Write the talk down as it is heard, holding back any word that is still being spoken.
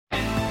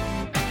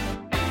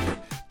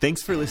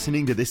Thanks for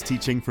listening to this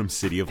teaching from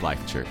City of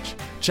Life Church.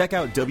 Check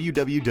out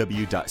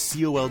www.col.tv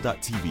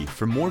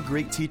for more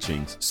great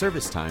teachings,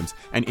 service times,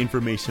 and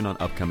information on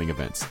upcoming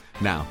events.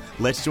 Now,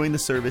 let's join the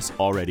service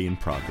already in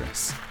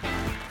progress.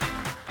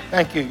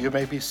 Thank you. You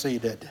may be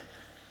seated.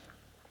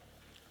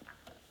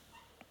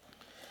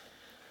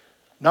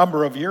 A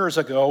number of years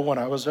ago, when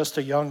I was just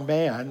a young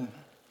man,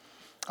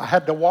 I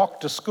had to walk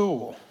to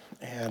school,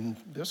 and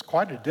it was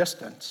quite a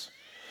distance.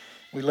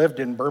 We lived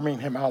in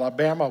Birmingham,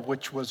 Alabama,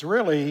 which was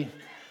really,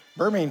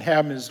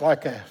 Birmingham is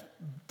like a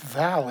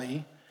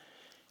valley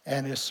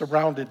and is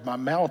surrounded by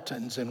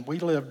mountains, and we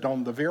lived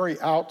on the very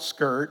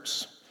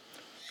outskirts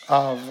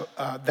of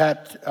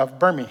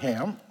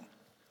Birmingham.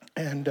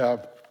 And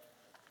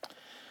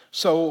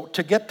so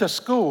to get to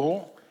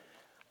school,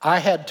 I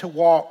had to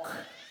walk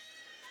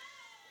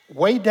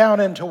way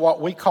down into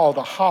what we called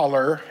a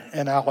holler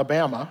in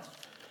Alabama.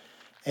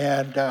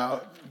 And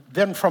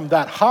then from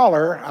that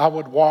holler, I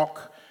would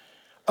walk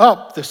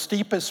up the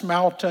steepest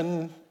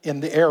mountain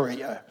in the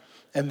area,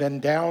 and then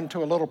down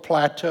to a little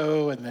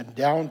plateau, and then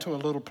down to a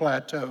little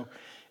plateau.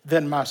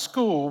 Then my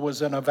school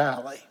was in a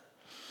valley.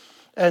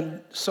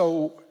 And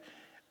so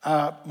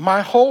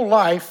my whole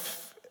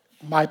life,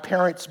 my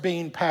parents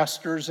being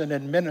pastors and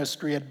in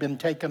ministry had been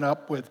taken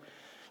up with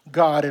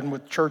God and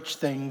with church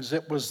things.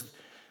 It was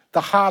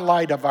the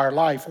highlight of our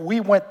life. We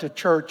went to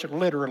church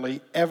literally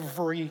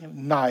every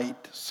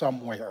night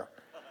somewhere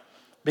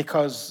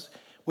because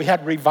we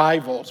had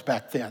revivals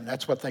back then.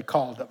 That's what they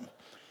called them.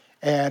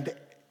 And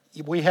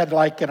we had,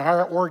 like in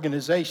our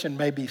organization,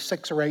 maybe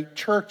 6 or 8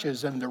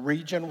 churches in the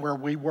region where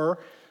we were.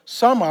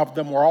 Some of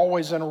them were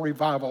always in a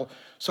revival,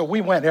 so we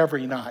went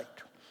every night.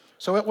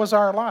 So it was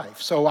our life.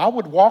 So I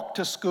would walk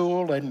to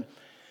school and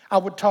I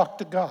would talk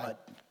to God.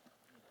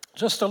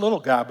 Just a little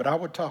guy, but I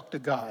would talk to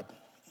God.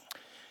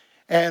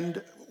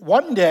 And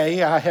one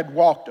day I had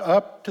walked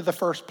up to the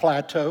first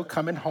plateau,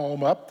 coming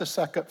home, up the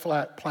second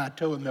flat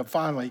plateau, and then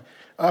finally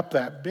up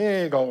that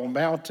big old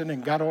mountain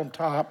and got on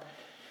top.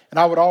 And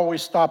I would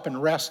always stop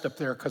and rest up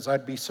there because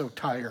I'd be so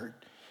tired.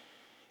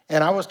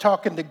 And I was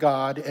talking to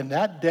God, and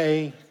that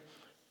day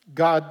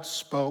God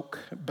spoke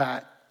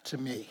back to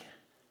me.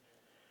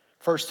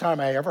 First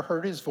time I ever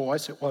heard his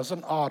voice. It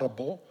wasn't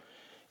audible.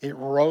 It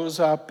rose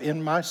up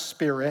in my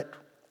spirit,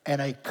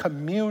 and a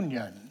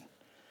communion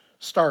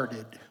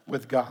started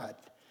with God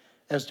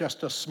as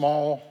just a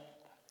small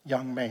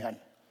young man.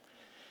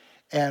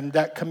 And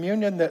that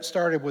communion that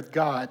started with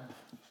God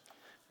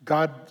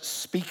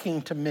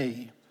speaking to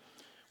me,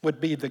 would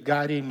be the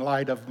guiding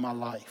light of my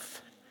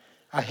life.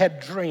 I had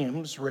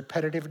dreams,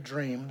 repetitive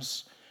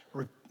dreams,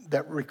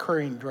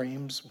 recurring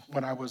dreams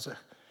when I was a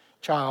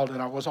child,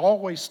 and I was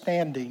always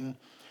standing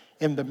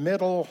in the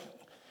middle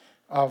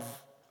of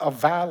a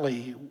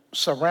valley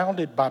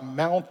surrounded by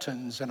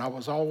mountains, and I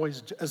was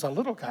always, as a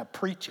little guy,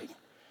 preaching.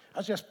 I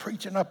was just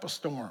preaching up a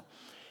storm.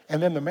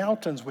 And then the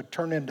mountains would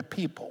turn into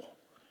people,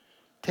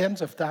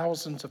 tens of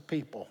thousands of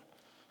people.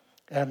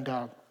 And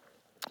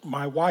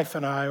my wife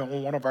and I,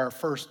 on one of our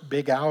first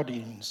big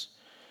outings,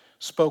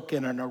 spoke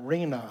in an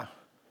arena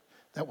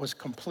that was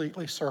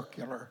completely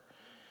circular.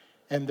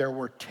 And there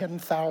were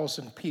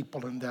 10,000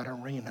 people in that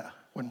arena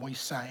when we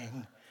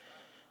sang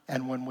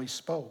and when we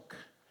spoke.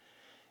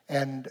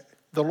 And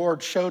the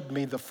Lord showed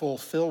me the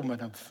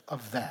fulfillment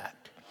of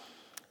that.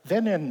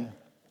 Then in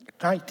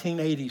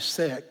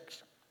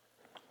 1986,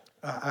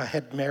 I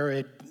had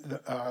married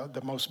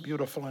the most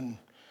beautiful and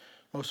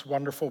most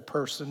wonderful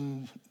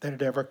person that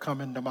had ever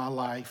come into my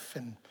life.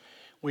 And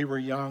we were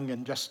young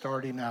and just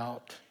starting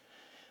out.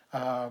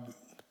 A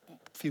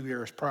few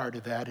years prior to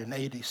that, in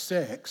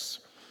 86,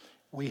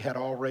 we had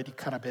already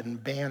kind of been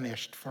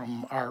banished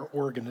from our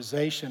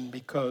organization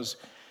because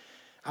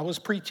I was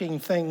preaching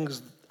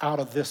things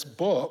out of this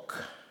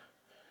book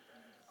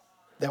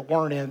that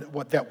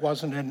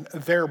wasn't in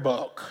their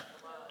book.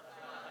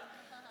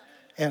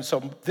 And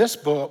so this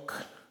book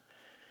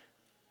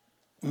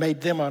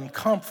made them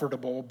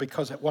uncomfortable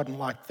because it wasn't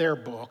like their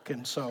book.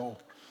 And so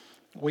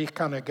we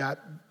kind of got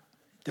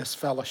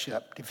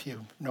disfellowshipped, if you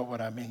know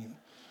what I mean.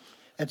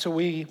 And so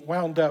we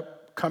wound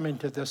up coming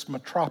to this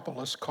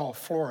metropolis called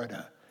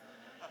Florida.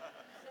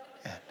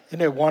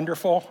 Isn't it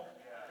wonderful?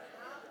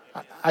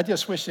 I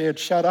just wish they had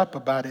shut up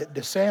about it.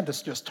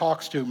 DeSantis just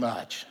talks too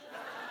much.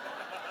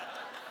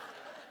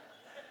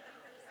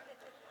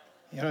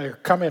 You know, they're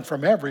coming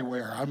from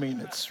everywhere. I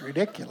mean, it's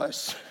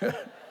ridiculous.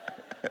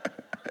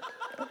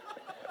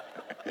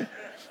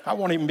 I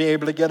won't even be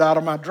able to get out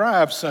of my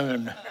drive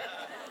soon.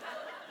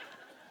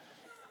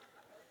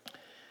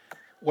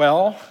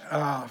 Well,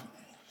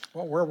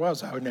 where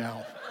was I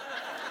now?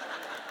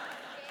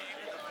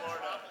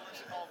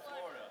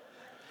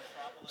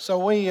 So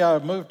we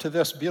moved to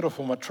this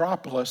beautiful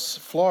metropolis,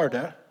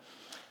 Florida,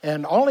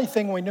 and the only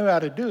thing we knew how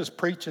to do is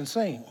preach and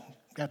sing.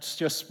 That's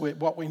just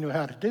what we knew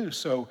how to do.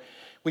 So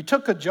we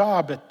took a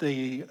job at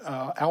the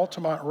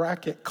Altamont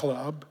Racket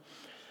Club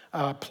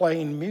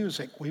playing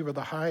music. We were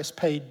the highest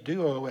paid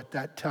duo at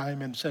that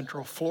time in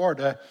Central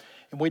Florida.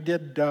 And we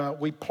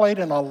played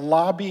in a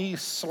lobby/bar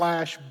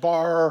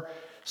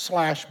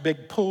 /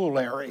 big pool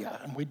area,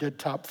 and we did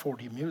top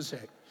 40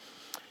 music.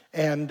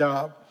 And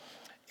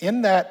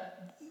in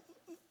that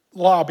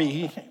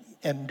lobby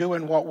and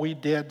doing what we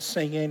did,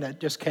 singing, it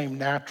just came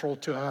natural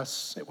to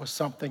us. It was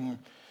something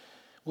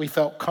we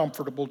felt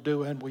comfortable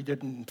doing. We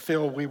didn't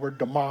feel we were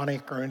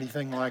demonic or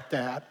anything like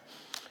that,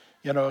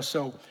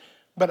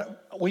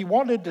 but we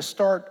wanted to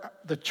start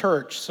the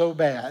church so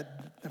bad.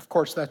 Of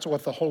course, that's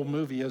what the whole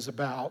movie is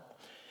about.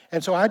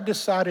 And so I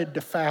decided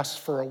to fast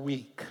for a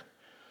week.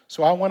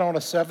 So I went on a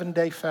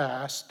 7-day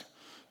fast,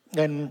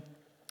 and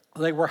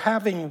they were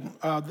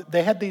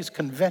they had these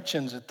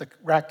conventions at the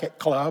Racket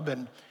Club,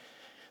 and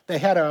they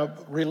had a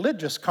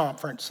religious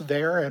conference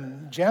there,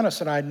 and Janice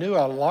and I knew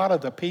a lot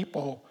of the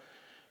people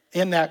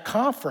in that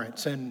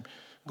conference, and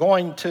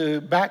going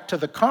back to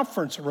the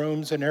conference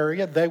rooms and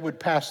area, they would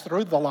pass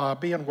through the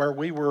lobby and where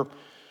we were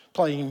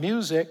playing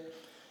music,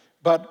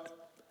 but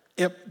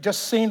it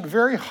just seemed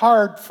very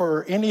hard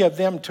for any of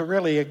them to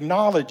really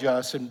acknowledge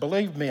us. And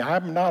believe me,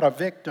 I'm not a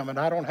victim, and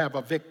I don't have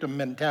a victim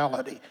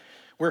mentality.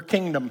 We're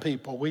kingdom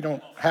people. We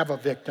don't have a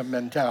victim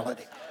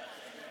mentality.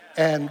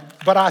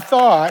 But I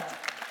thought,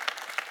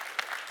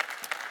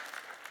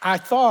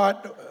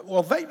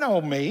 well, they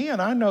know me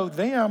and I know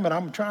them, and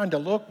I'm trying to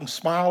look and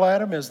smile at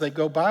them as they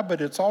go by,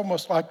 but it's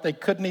almost like they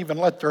couldn't even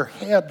let their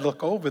head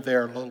look over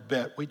there a little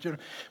bit. We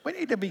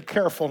need to be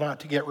careful not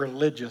to get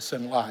religious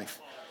in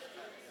life.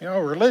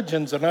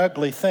 Religion's an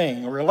ugly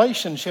thing.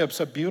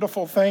 Relationship's a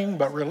beautiful thing,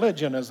 but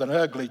religion is an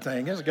ugly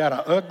thing. It's got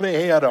an ugly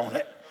head on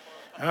it.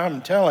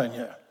 I'm telling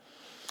you.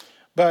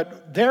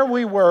 But there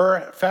we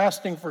were,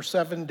 fasting for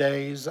 7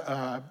 days,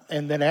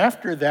 and then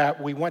after that,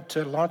 we went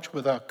to lunch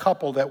with a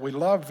couple that we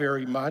love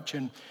very much,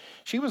 and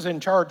she was in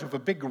charge of a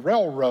big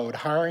railroad,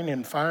 hiring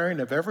and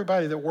firing of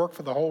everybody that worked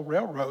for the whole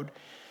railroad.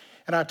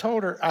 And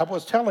I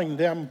was telling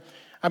them,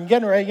 I'm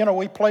getting ready,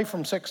 we play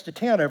from 6 to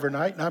 10 every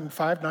night, and I'm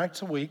 5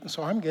 nights a week, and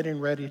so I'm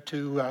getting ready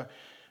to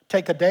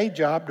take a day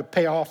job to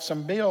pay off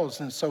some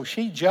bills. And so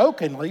she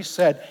jokingly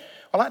said,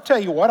 well, I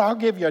tell you what, I'll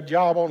give you a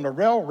job on the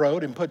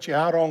railroad and put you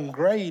out on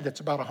grade.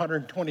 It's about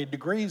 120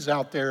 degrees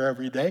out there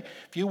every day.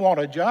 If you want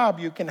a job,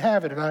 you can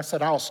have it. And I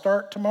said, I'll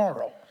start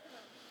tomorrow.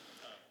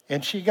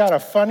 And she got a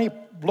funny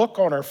look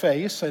on her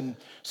face and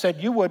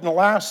said, you wouldn't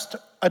last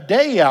a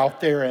day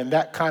out there in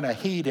that kind of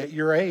heat at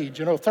your age.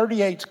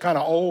 38's kind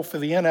of old for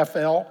the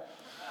NFL.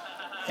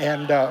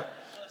 And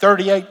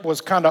 38 was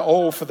kind of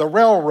old for the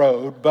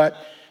railroad. But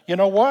you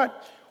know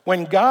what?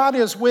 When God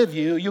is with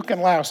you, you can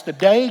last a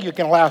day, you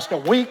can last a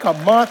week, a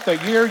month, a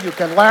year. You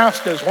can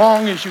last as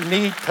long as you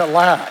need to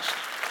last.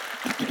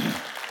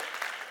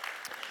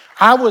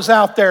 I was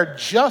out there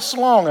just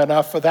long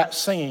enough for that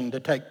scene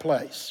to take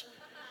place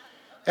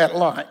at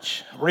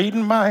lunch,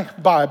 reading my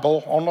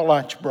Bible on the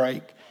lunch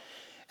break.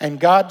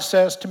 And God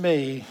says to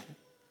me,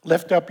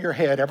 lift up your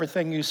head.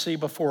 Everything you see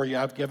before you,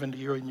 I've given to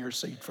you in your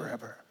seed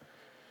forever.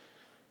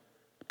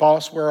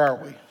 Boss, where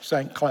are we?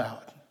 St.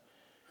 Cloud.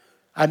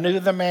 I knew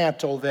the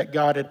mantle that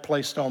God had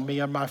placed on me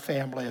and my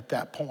family at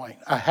that point.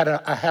 I had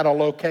a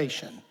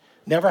location.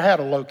 Never had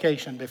a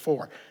location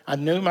before. I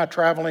knew my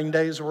traveling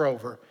days were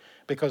over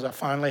because I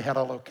finally had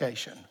a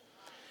location.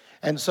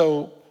 And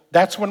so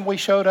that's when we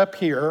showed up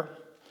here.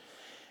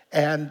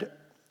 And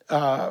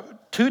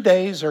 2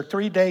 days or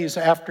 3 days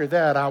after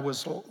that, I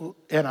was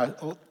in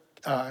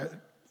a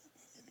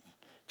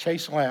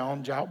Chase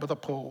Lounge out by the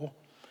pool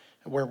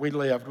where we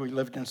lived. We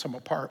lived in some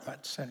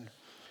apartments. And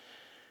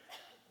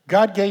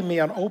God gave me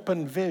an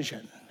open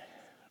vision.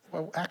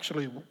 Well,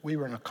 actually, we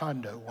were in a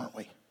condo, weren't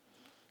we?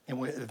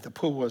 And the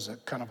pool was a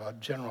kind of a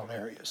general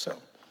area.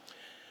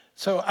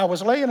 So I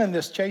was laying in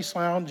this Chase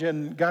Lounge,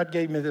 and God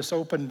gave me this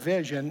open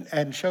vision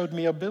and showed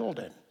me a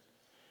building.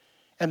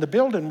 And the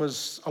building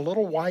was a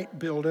little white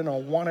building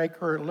on 1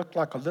 acre. It looked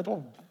like a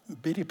little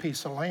bitty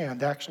piece of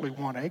land, actually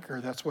 1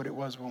 acre. That's what it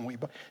was when we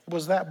bought. It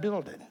was that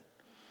building.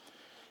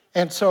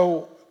 And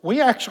so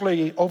we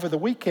actually, over the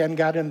weekend,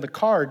 got in the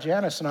car,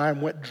 Janice and I,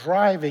 and went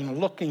driving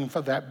looking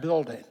for that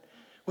building.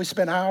 We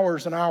spent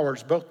hours and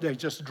hours both days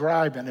just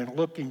driving and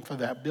looking for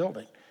that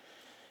building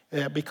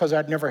because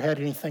I'd never had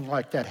anything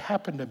like that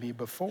happen to me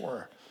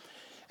before.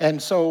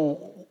 And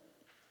so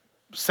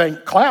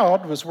St.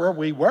 Cloud was where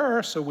we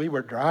were, so we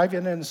were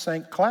driving in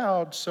St.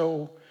 Cloud,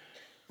 so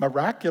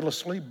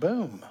miraculously,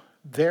 boom,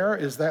 there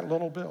is that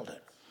little building.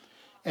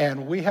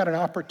 And we had an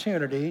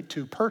opportunity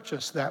to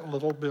purchase that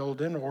little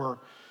building or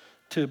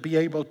to be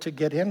able to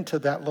get into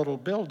that little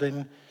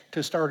building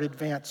to start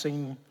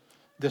advancing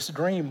this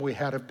dream we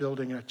had of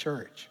building a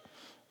church.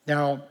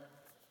 Now,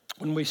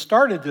 when we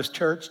started this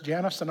church,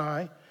 Janice and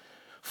I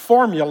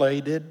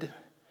formulated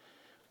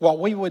what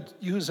we would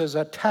use as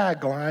a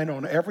tagline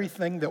on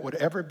everything that would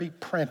ever be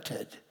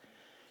printed.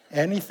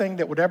 Anything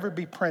that would ever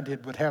be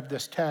printed would have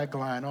this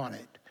tagline on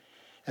it.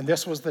 And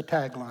this was the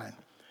tagline: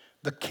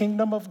 the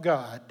kingdom of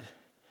God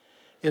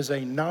is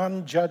a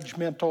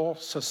non-judgmental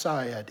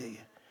society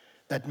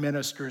that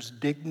ministers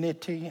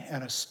dignity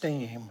and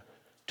esteem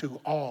to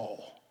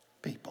all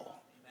people.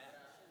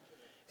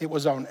 It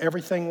was on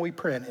everything we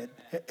printed.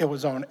 It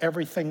was on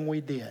everything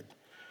we did.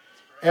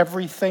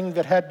 Everything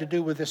that had to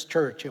do with this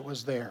church, it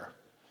was there.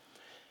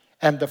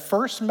 And the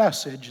first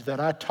message that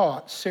I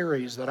taught,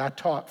 series that I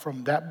taught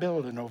from that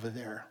building over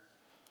there,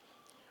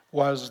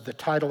 was the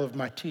title of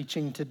my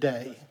teaching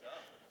today.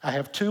 I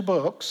have 2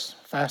 books,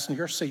 fasten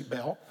your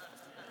seatbelt.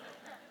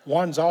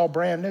 One's all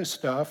brand new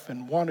stuff,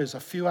 and one is a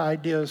few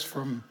ideas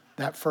from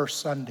that first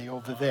Sunday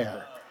over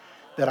there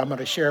that I'm going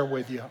to share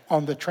with you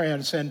on the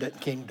transcendent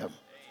kingdom.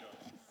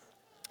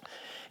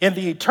 In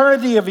the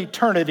eternity of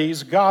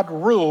eternities, God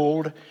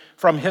ruled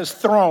from his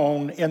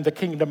throne in the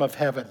kingdom of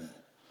heaven.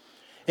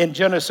 In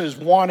Genesis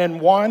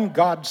 1:1,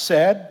 God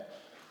said,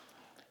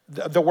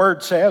 the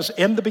word says,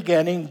 in the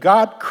beginning,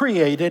 God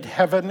created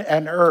heaven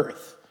and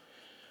earth.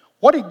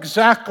 What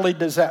exactly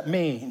does that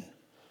mean?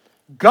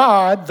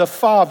 God, the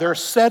Father,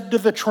 said to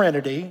the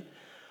Trinity,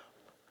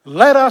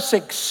 let us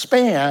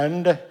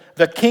expand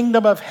the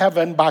kingdom of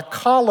heaven by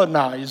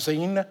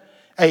colonizing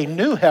a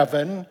new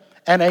heaven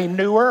and a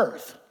new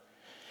earth.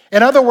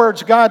 In other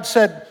words, God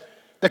said,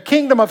 the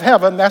kingdom of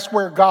heaven, that's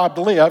where God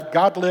lived.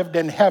 God lived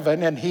in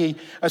heaven, and he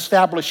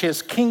established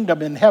his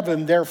kingdom in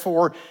heaven.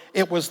 Therefore,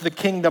 it was the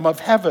kingdom of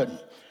heaven.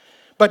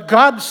 But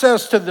God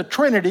says to the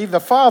Trinity, the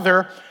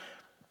Father,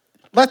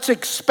 let's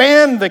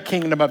expand the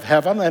kingdom of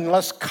heaven and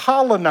let's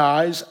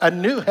colonize a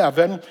new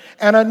heaven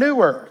and a new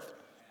earth.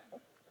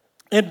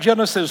 In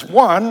Genesis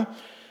 1,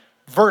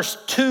 verse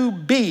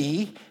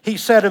 2b, he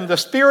said, and the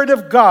Spirit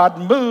of God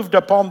moved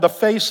upon the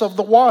face of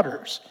the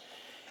waters.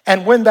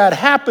 And when that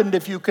happened,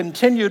 if you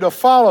continue to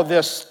follow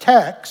this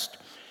text,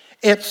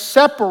 it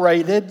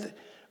separated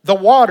the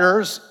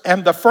waters,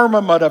 and the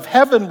firmament of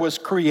heaven was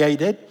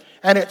created,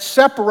 and it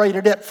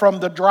separated it from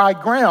the dry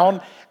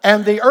ground,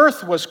 and the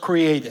earth was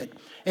created.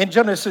 In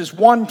Genesis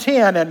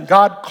 1:10, and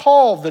God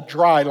called the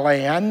dry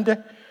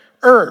land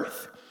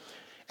earth.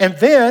 And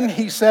then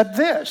he said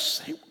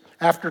this,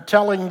 after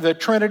telling the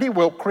Trinity,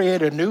 we'll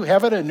create a new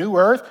heaven, a new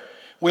earth,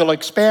 we'll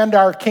expand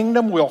our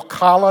kingdom, we'll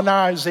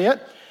colonize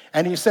it.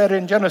 And he said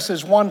in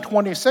Genesis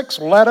 1:26,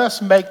 let us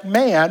make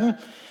man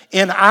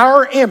in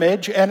our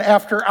image and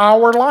after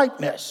our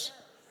likeness.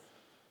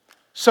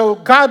 So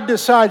God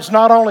decides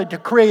not only to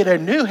create a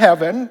new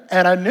heaven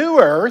and a new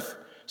earth.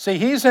 See,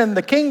 he's in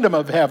the kingdom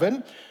of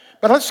heaven.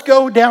 But let's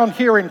go down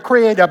here and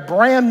create a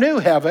brand new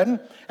heaven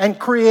and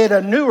create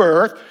a new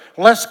earth.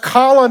 Let's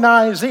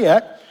colonize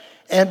it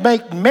and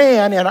make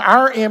man in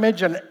our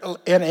image and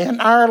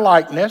in our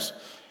likeness.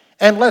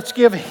 And let's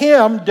give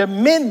him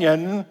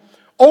dominion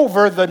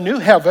over the new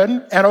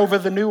heaven and over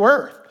the new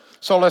earth.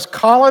 So let's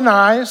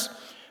colonize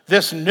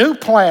this new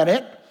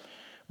planet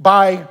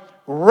by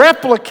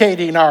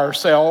replicating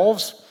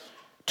ourselves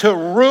to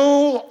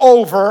rule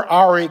over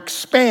our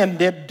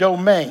expanded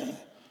domain.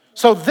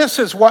 So this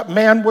is what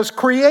man was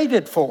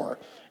created for.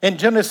 In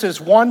Genesis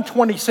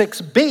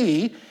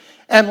 1:26b,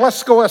 and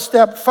let's go a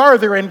step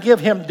farther and give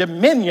him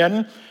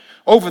dominion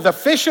over the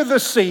fish of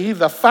the sea,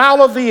 the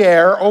fowl of the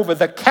air, over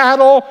the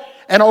cattle,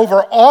 and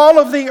over all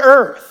of the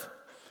earth.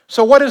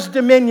 So what does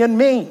dominion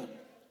mean?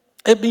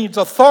 It means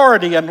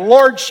authority and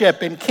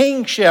lordship and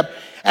kingship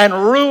and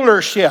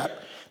rulership.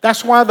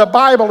 That's why the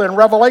Bible in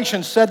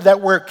Revelation said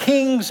that we're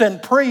kings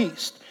and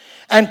priests.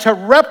 And to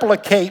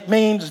replicate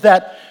means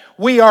that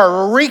we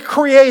are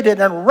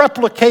recreated and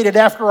replicated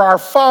after our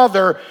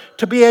Father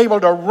to be able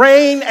to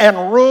reign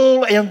and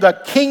rule in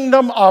the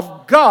kingdom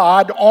of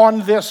God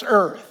on this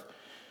earth.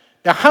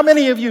 Now, how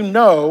many of you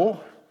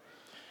know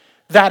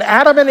that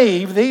Adam and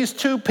Eve, these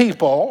 2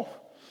 people,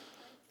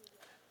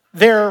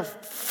 they're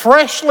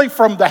freshly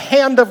from the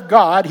hand of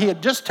God. He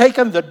had just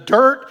taken the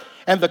dirt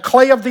and the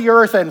clay of the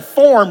earth and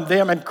formed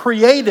them and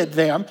created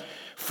them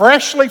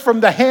freshly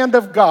from the hand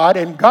of God.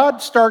 And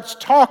God starts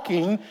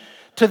talking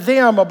to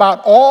them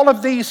about all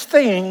of these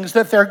things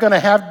that they're going to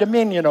have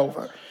dominion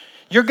over.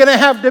 You're going to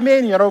have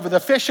dominion over the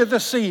fish of the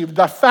sea,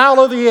 the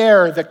fowl of the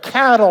air, the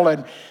cattle.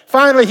 And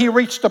finally he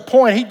reached a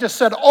point. He just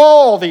said,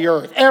 all the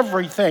earth,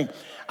 everything.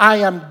 I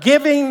am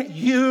giving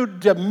you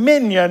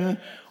dominion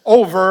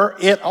over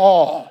it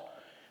all.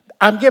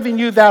 I'm giving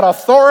you that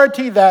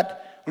authority,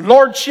 that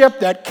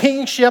lordship, that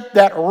kingship,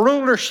 that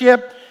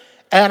rulership,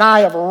 and I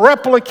have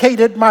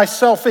replicated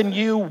myself in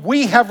you.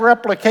 We have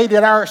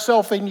replicated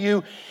ourselves in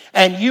you,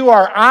 and you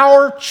are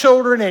our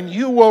children, and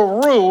you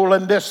will rule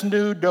in this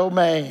new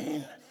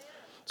domain.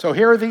 So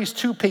here are these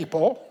 2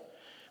 people,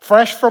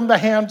 fresh from the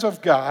hands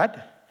of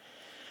God.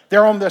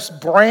 They're on this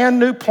brand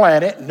new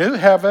planet, new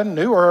heaven,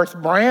 new earth,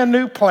 brand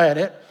new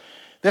planet.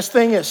 This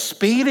thing is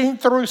speeding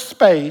through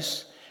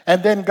space.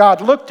 And then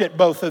God looked at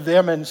both of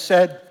them and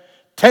said,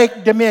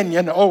 take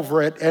dominion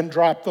over it, and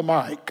drop the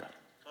mic.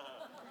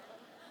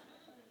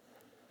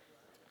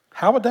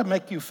 How would that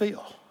make you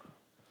feel?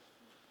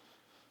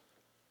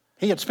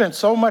 He had spent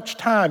so much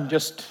time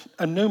just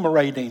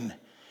enumerating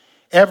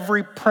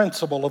every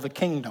principle of the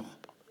kingdom,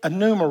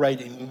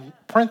 enumerating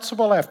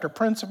principle after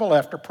principle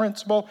after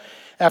principle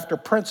after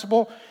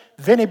principle.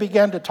 Then he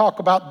began to talk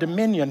about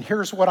dominion.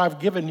 Here's what I've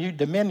given you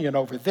dominion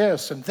over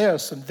this and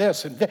this and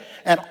this and this,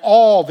 and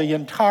all the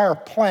entire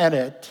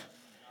planet.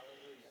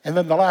 And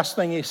then the last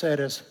thing he said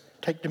is,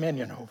 take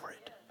dominion over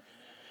it.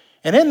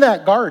 And in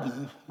that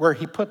garden where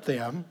he put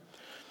them,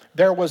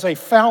 there was a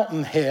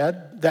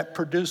fountainhead that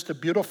produced a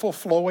beautiful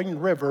flowing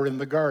river in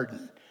the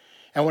garden.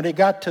 And when he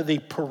got to the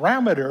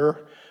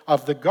perimeter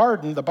of the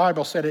garden, the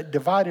Bible said it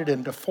divided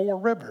into 4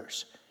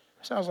 rivers.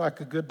 Sounds like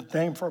a good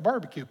name for a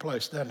barbecue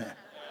place, doesn't it?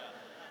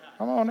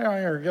 Come on down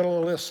here, get a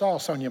little of this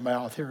sauce on your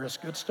mouth here. It's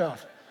good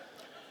stuff.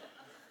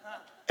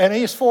 And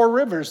these 4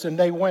 rivers, and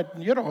they went,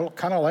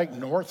 kind of like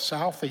north,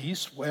 south,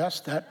 east,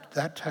 west,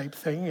 that type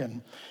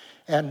thing.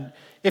 And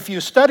if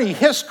you study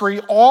history,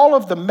 all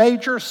of the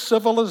major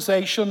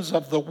civilizations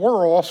of the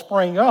world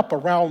sprang up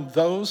around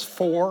those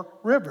 4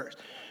 rivers.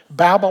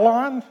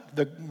 Babylon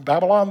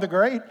the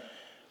Great,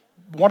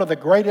 one of the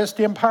greatest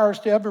empires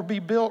to ever be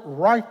built,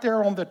 right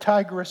there on the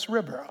Tigris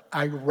River.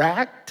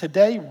 Iraq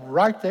today,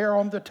 right there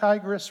on the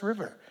Tigris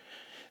River.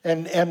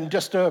 And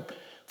just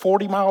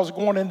 40 miles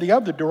going in the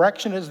other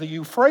direction is the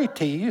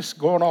Euphrates,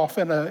 going off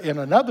in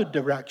another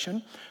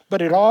direction.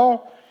 But it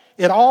all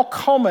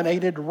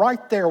culminated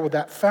right there with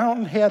that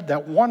fountainhead,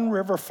 that one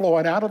river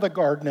flowing out of the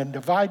garden and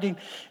dividing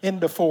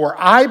into 4.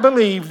 I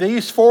believe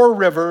these 4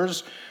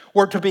 rivers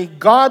were to be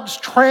God's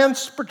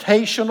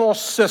transportational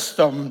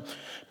system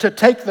to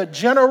take the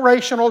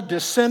generational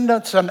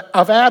descendants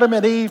of Adam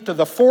and Eve to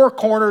the 4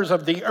 corners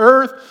of the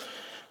earth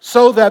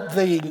so that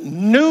the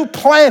new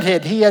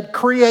planet he had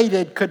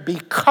created could be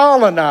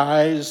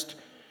colonized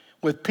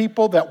with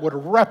people that would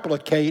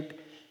replicate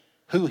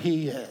who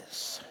he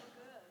is.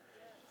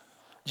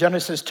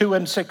 Genesis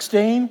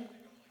 2:16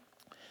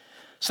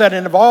 said,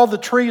 and of all the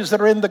trees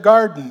that are in the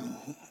garden,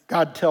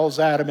 God tells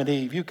Adam and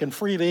Eve, you can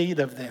freely eat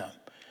of them.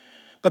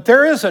 But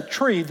there is a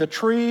tree, the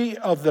tree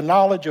of the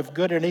knowledge of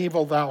good and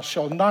evil thou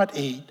shalt not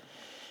eat,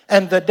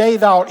 and the day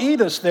thou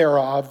eatest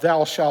thereof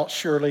thou shalt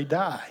surely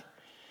die.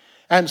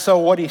 And so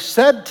what he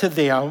said to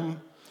them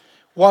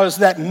was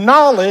that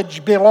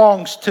knowledge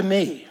belongs to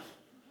me.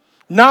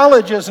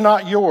 Knowledge is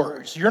not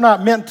yours. You're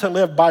not meant to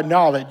live by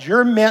knowledge.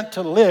 You're meant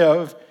to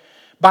live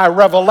by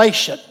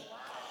revelation.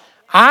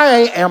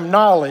 I am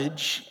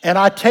knowledge, and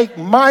I take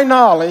my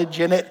knowledge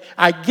and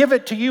I give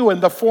it to you in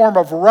the form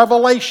of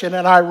revelation,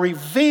 and I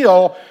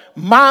reveal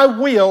my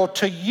will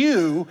to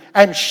you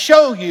and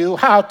show you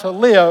how to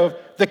live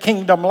the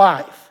kingdom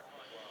life.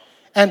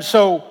 And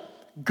so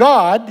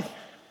God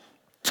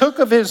took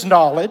of his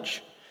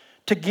knowledge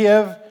to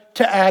give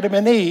to Adam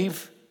and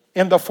Eve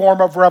in the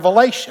form of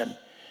revelation.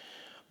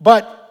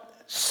 But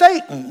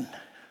Satan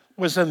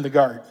was in the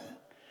garden.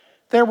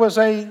 There was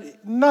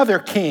another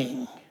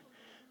king.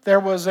 There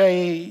was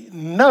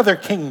another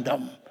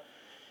kingdom.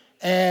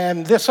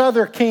 And this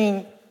other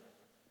king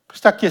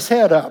stuck his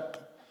head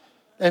up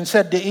and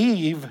said to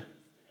Eve,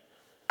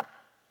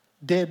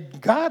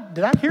 did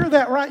I hear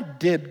that right?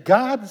 Did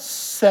God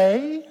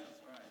say?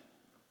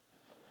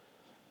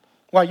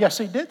 Well, yes,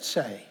 he did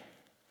say.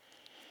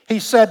 He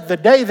said, the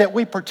day that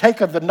we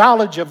partake of the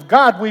knowledge of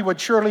God, we would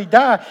surely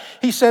die.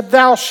 He said,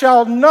 thou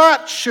shalt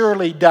not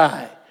surely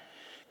die.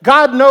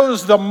 God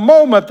knows the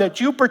moment that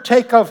you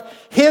partake of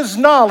his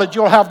knowledge,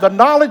 you'll have the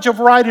knowledge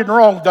of right and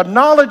wrong, the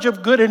knowledge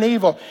of good and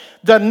evil,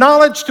 the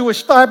knowledge to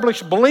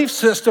establish belief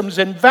systems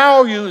and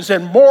values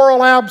and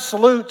moral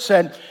absolutes,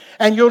 and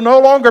you'll no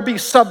longer be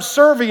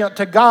subservient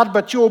to God,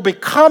 but you'll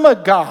become a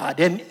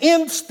God. And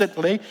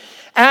instantly,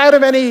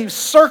 Adam and Eve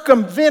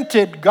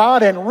circumvented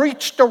God and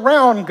reached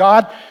around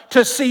God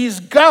to seize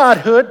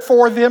godhood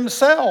for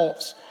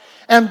themselves.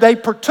 And they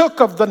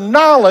partook of the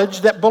knowledge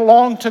that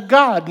belonged to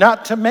God,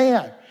 not to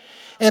man.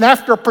 And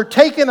after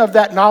partaking of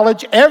that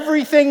knowledge,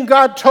 everything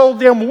God told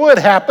them would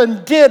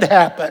happen did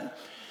happen.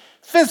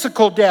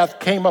 Physical death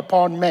came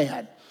upon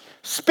man.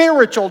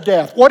 Spiritual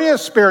death. What is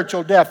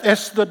spiritual death?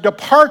 It's the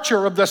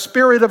departure of the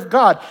Spirit of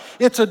God.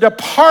 It's a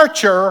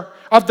departure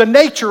of the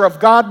nature of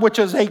God, which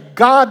is a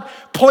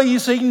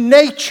God-pleasing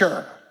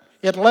nature.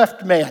 It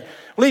left man,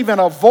 leaving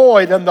a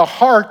void in the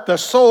heart, the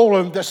soul,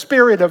 and the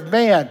spirit of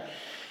man.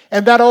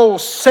 And that old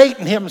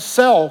Satan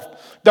himself,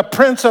 the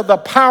prince of the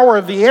power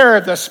of the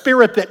air, the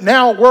spirit that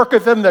now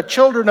worketh in the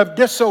children of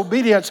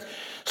disobedience,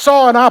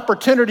 saw an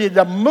opportunity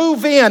to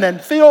move in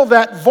and fill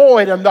that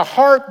void in the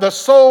heart, the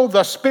soul,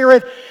 the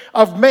spirit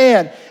of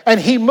man. And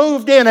he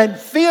moved in and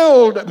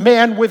filled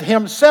man with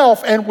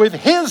himself and with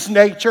his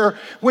nature,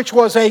 which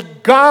was a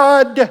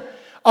God-opposing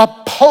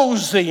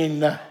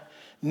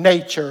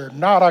nature,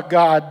 not a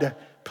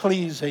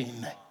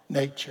God-pleasing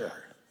nature.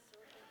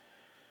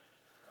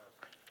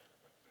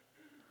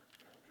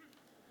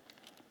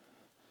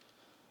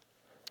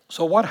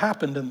 So what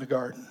happened in the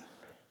garden?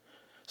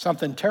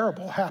 Something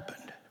terrible happened.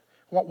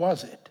 What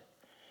was it?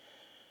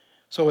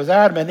 So as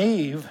Adam and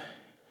Eve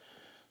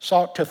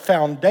sought to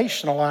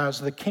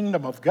foundationalize the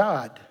kingdom of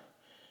God,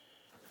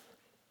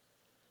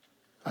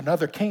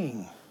 another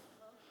king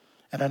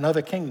and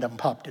another kingdom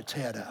popped its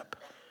head up.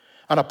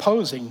 An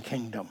opposing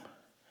kingdom.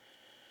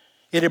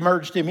 It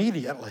emerged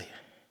immediately.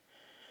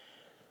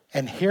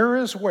 And here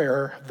is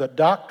where the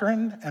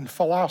doctrine and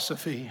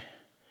philosophy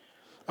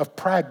of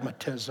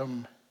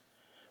pragmatism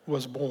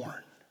was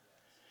born.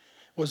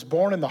 Was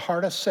born in the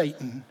heart of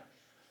Satan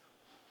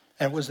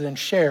and was then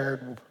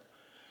shared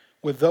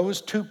with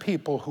those two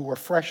people who were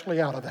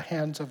freshly out of the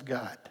hands of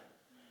God.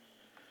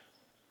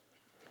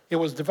 It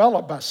was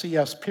developed by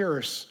C.S.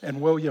 Pierce and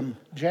William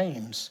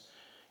James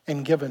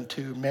and given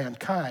to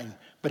mankind,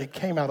 but it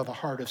came out of the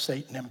heart of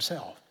Satan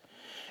himself.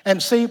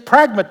 And see,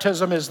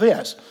 pragmatism is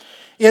this.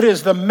 It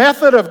is the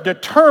method of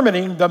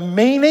determining the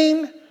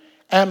meaning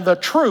and the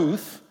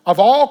truth of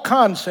all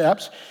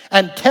concepts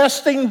and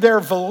testing their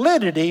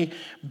validity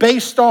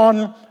based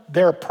on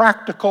their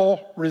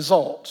practical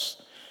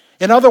results.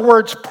 In other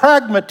words,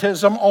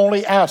 pragmatism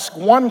only asks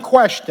one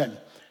question: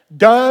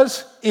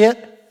 does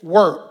it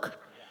work?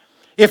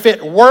 If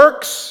it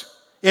works,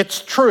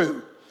 it's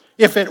true.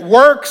 If it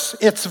works,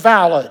 it's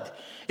valid.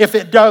 If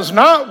it does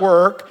not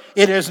work,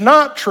 it is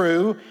not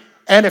true.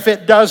 And if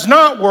it does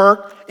not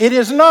work, it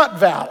is not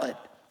valid.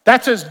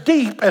 That's as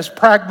deep as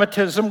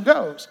pragmatism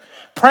goes.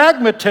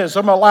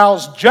 Pragmatism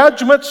allows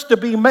judgments to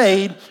be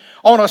made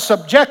on a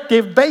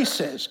subjective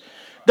basis.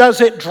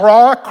 Does it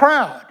draw a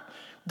crowd?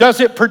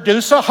 Does it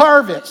produce a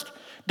harvest?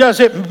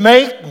 Does it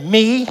make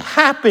me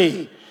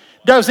happy?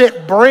 Does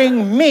it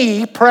bring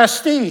me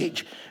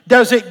prestige?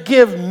 Does it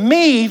give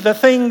me the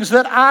things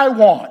that I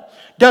want?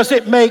 Does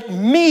it make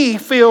me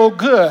feel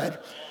good?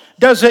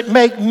 Does it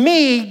make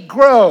me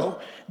grow?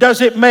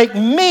 Does it make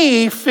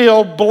me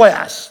feel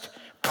blessed?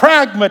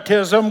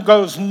 Pragmatism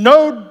goes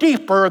no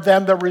deeper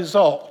than the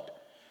result.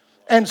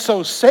 And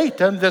so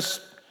Satan,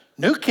 this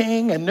new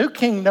king and new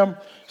kingdom,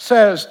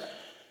 says,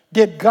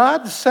 did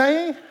God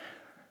say?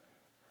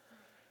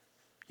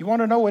 You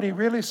want to know what he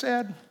really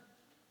said?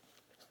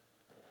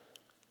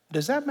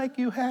 Does that make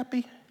you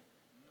happy?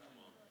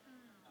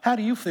 How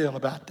do you feel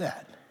about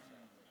that?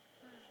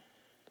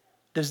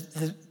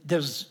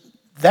 Does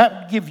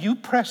that give you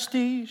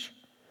prestige?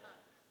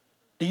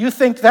 Do you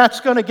think that's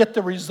going to get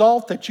the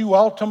result that you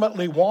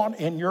ultimately want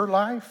in your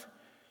life?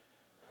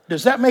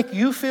 Does that make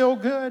you feel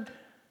good?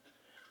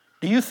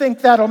 Do you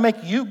think that'll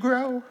make you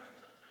grow?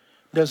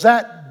 Does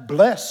that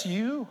bless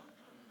you?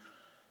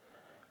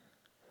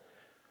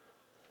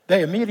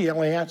 They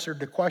immediately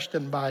answered the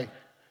question by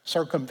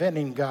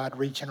circumventing God,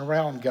 reaching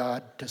around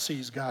God to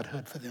seize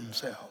Godhood for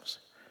themselves.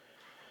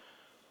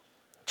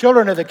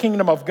 Children of the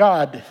kingdom of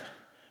God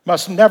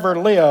must never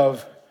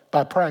live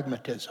by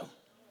pragmatism.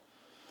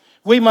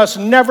 We must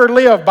never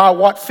live by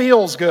what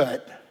feels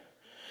good,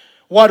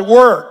 what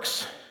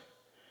works,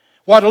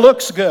 what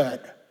looks good,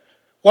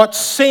 what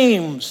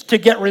seems to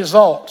get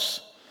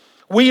results.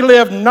 We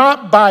live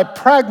not by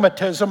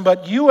pragmatism,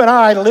 but you and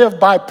I live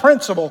by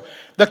principle.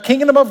 The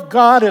kingdom of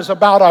God is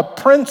about a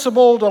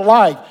principled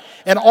life.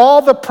 And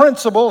all the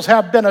principles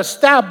have been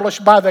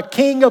established by the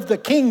king of the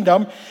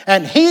kingdom,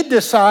 and he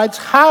decides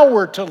how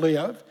we're to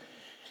live.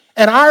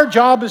 And our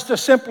job is to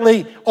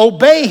simply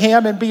obey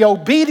him and be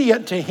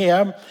obedient to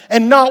him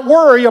and not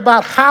worry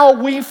about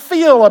how we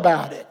feel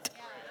about it.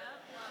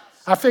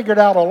 I figured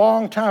out a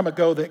long time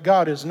ago that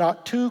God is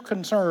not too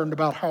concerned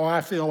about how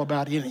I feel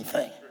about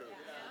anything.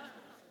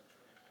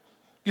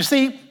 You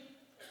see,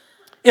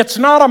 it's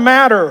not a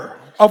matter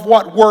of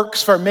what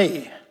works for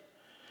me.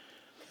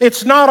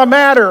 It's not a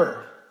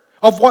matter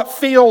of what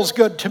feels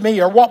good to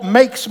me or what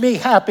makes me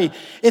happy.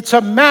 It's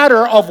a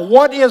matter of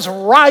what is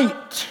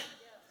right.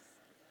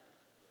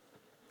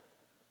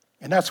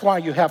 And that's why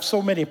you have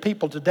so many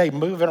people today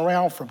moving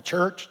around from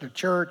church to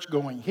church,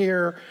 going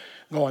here,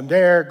 going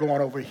there,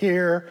 going over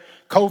here.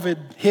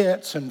 COVID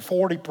hits and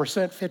 40%,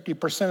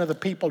 50% of the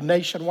people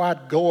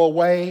nationwide go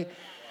away.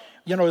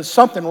 You know, there's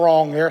something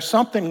wrong there,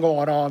 something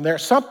going on there,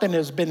 something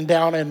has been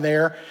down in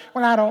there.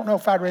 Well, I don't know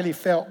if I really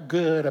felt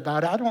good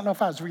about it. I don't know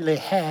if I was really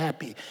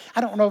happy. I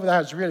don't know if I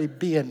was really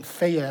being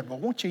fed. Well,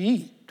 won't you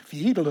eat? If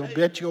you eat a little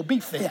bit, you'll be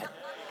fed.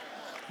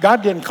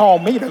 God didn't call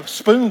me to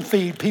spoon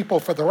feed people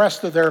for the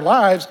rest of their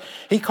lives.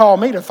 He called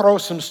me to throw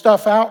some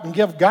stuff out and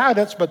give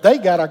guidance, but they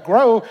got to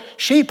grow.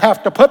 Sheep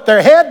have to put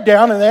their head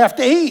down and they have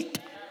to eat.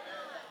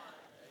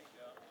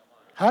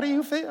 How do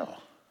you feel?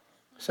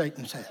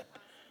 Satan said.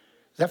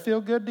 Does that feel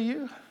good to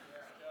you?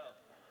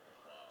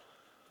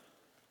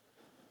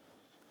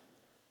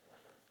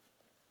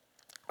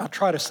 I'll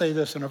try to say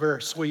this in a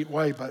very sweet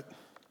way, but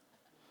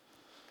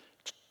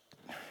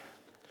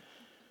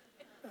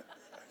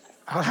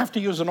I'll have to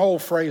use an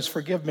old phrase.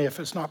 Forgive me if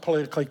it's not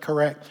politically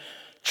correct.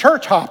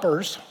 Church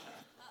hoppers,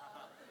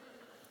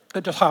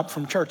 they just hop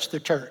from church to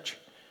church.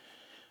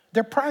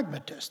 They're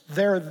pragmatists.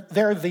 They're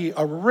the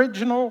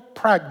original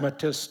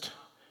pragmatist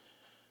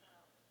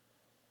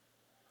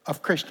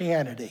of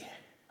Christianity.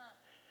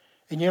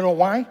 And you know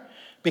why?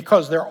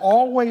 Because they're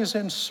always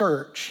in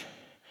search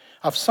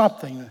of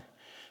something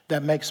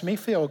that makes me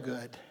feel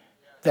good,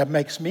 that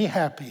makes me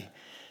happy,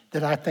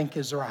 that I think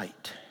is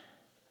right.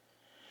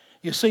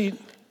 You see,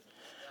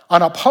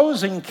 an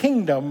opposing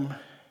kingdom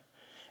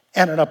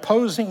and an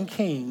opposing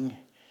king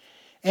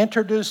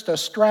introduced a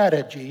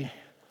strategy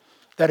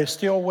that is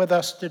still with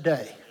us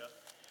today.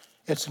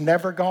 It's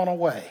never gone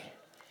away.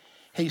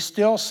 He's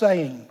still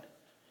saying,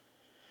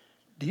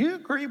 do you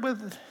agree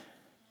with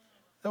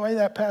the way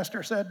that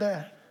pastor said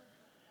that?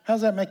 How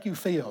does that make you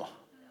feel?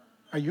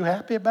 Are you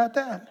happy about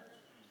that?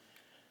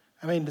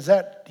 I mean,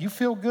 do you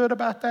feel good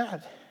about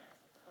that?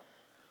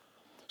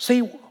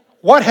 See,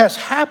 what has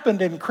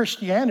happened in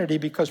Christianity,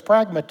 because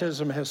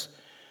pragmatism has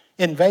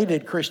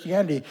invaded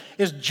Christianity,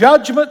 is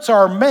judgments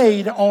are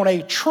made on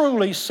a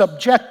truly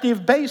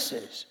subjective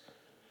basis.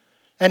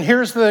 And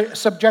here's the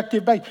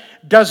subjective base.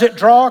 Does it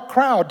draw a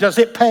crowd? Does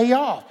it pay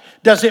off?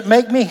 Does it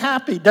make me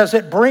happy? Does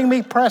it bring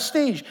me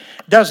prestige?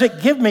 Does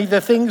it give me the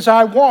things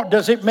I want?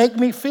 Does it make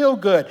me feel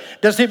good?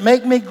 Does it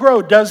make me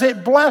grow? Does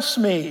it bless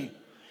me?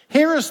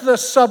 Here's the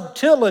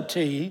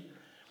subtlety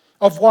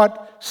of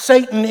what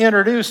Satan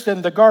introduced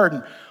in the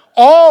garden.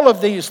 All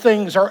of these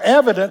things are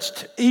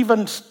evidenced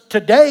even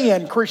today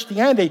in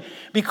Christianity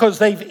because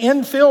they've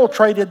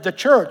infiltrated the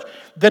church.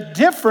 The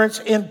difference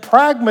in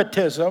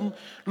pragmatism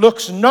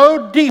looks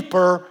no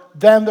deeper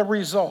than the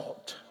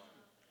result.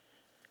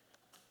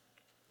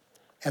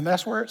 And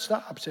that's where it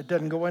stops. It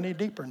doesn't go any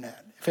deeper than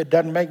that. If it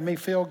doesn't make me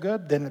feel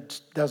good, then it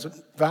doesn't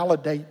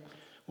validate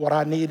what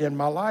I need in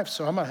my life.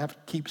 So I'm going to have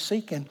to keep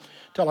seeking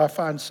till I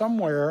find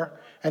somewhere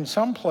and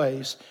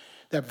someplace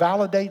that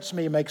validates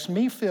me, makes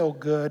me feel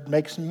good,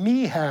 makes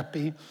me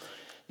happy.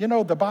 You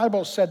know, the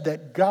Bible said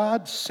that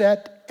God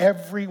set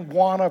every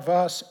one of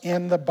us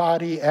in the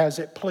body as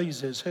it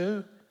pleases.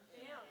 Who?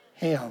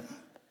 Him.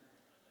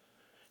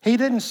 He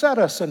didn't set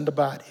us in the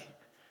body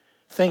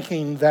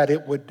thinking that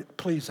it would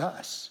please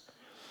us.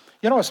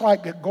 You know, it's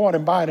like going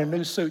and buying a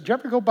new suit. Did you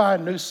ever go buy a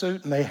new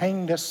suit and they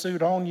hang this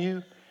suit on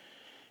you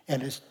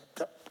and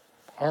the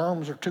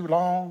arms are too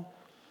long?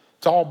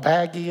 It's all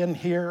baggy in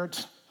here.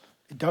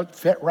 It doesn't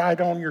fit right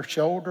on your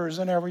shoulders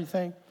and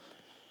everything.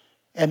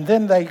 And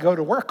then they go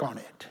to work on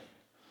it.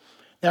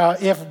 Now,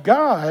 if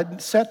God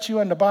sets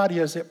you in the body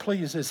as it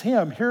pleases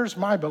Him, here's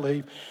my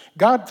belief.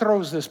 God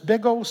throws this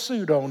big old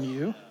suit on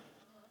you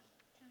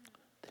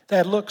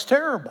that looks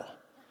terrible.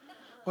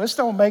 Well, this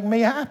don't make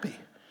me happy.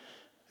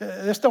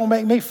 This don't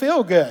make me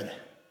feel good.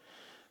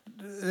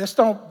 This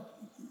don't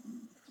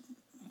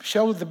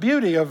show the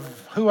beauty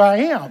of who I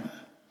am.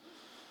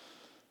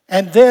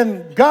 And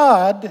then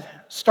God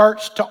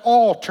starts to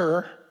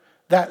alter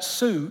that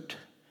suit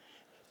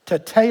to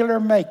tailor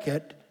make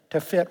it to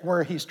fit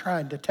where He's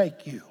trying to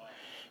take you.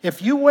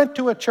 If you went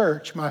to a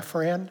church, my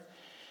friend,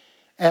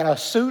 and a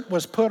suit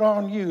was put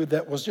on you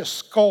that was just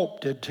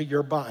sculpted to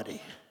your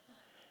body,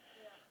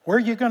 where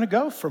are you going to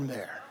go from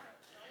there?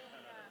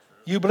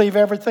 You believe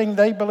everything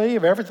they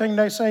believe, everything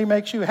they say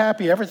makes you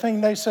happy,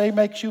 everything they say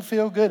makes you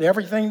feel good,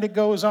 everything that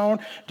goes on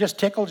just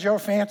tickles your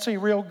fancy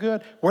real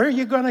good. Where are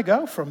you going to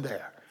go from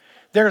there?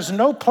 There's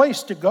no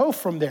place to go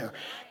from there.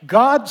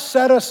 God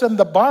set us in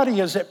the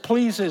body as it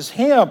pleases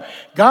Him.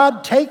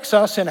 God takes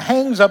us and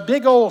hangs a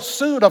big old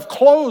suit of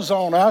clothes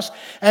on us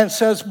and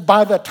says,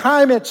 by the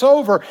time it's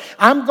over,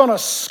 I'm going to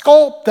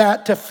sculpt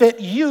that to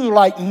fit you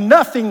like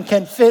nothing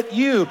can fit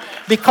you,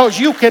 because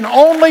you can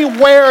only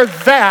wear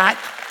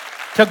that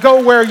to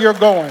go where you're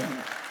going.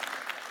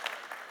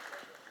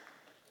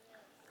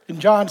 In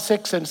John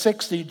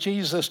 6:60,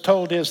 Jesus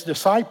told His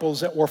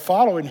disciples that were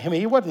following Him,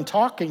 He wasn't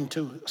talking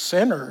to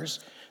sinners.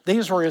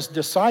 These were His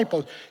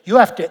disciples. You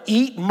have to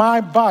eat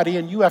my body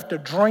and you have to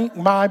drink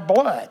my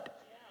blood.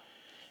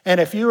 And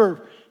if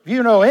you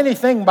know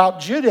anything about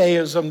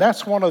Judaism,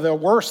 that's one of the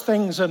worst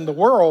things in the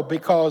world,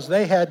 because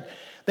they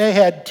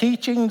had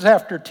teachings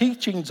after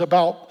teachings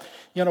about,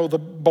 you know, the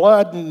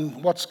blood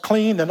and what's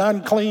clean and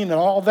unclean and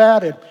all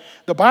that. And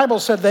the Bible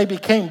said they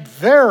became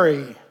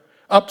very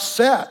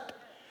upset.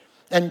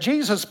 And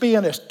Jesus,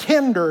 being as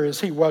tender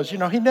as He was, you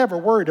know, He never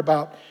worried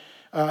about,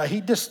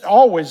 He just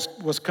always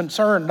was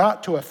concerned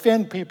not to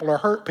offend people or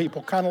hurt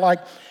people. Kind of like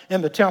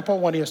in the temple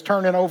when He was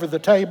turning over the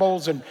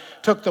tables and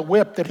took the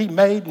whip that He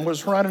made and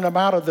was running them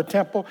out of the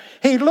temple.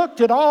 He looked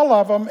at all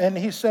of them and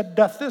He said,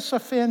 doth this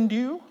offend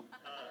you?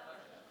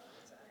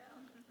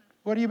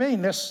 What do you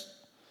mean? This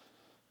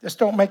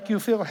don't make you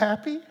feel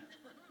happy?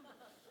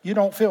 You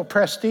don't feel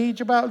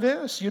prestige about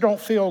this? You don't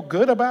feel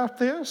good about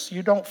this?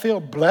 You don't feel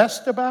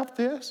blessed about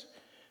this?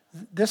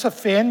 This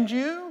offends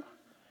you?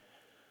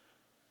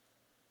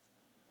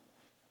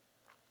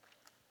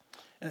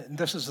 And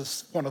this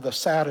is one of the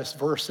saddest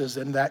verses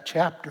in that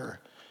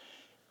chapter.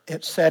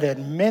 It said,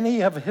 and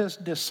many of His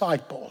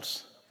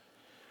disciples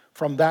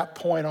from that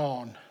point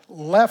on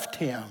left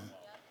Him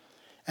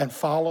and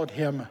followed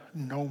Him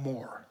no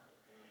more.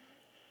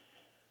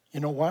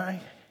 You know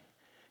why?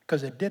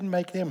 Because it didn't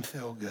make them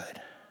feel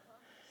good.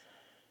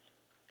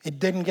 It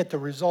didn't get the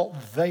result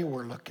they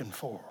were looking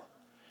for.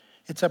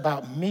 It's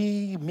about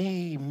me,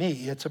 me,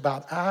 me. It's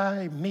about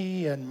I,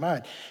 me, and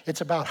mine. It's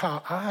about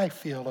how I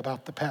feel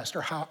about the pastor,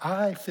 how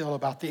I feel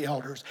about the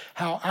elders,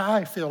 how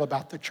I feel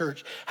about the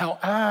church, how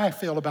I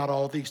feel about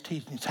all these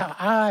teachings, how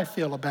I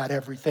feel about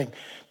everything,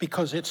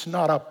 because it's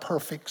not a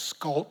perfect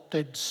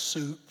sculpted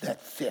suit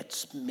that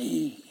fits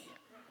me.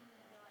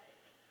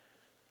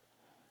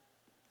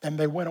 And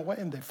they went away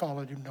and they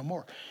followed Him no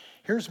more.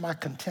 Here's my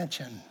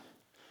contention,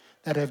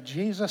 that if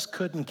Jesus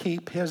couldn't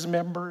keep His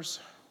members,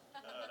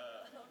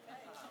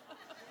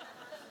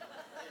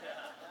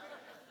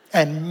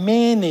 and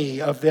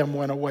many of them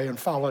went away and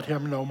followed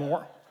Him no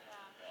more.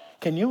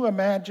 Can you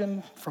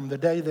imagine from the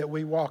day that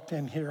we walked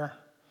in here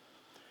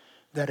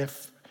that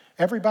if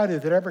Everybody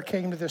that ever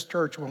came to this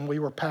church when we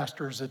were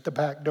pastors at the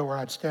back door,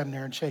 I'd stand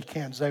there and shake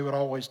hands. They would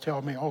always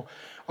tell me,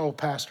 oh,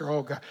 Pastor,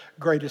 oh, God,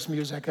 greatest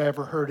music I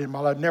ever heard in my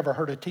life. Never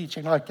heard a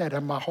teaching like that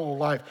in my whole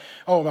life.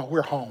 Oh, no,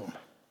 we're home.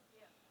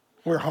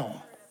 We're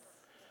home.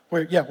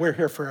 We're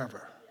here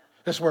forever.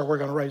 This is where we're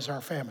going to raise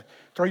our family.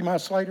 3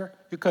 months later,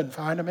 you couldn't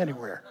find them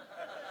anywhere.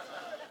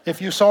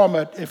 If you saw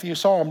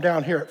them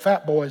down here at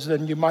Fat Boys,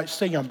 then you might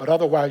see them, but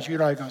otherwise you're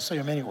not going to see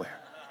them anywhere.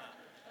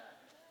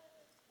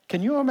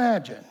 Can you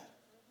imagine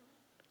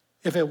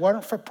if it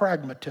weren't for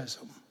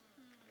pragmatism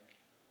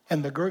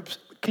and the groups?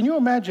 Can you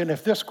imagine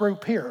if this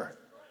group here,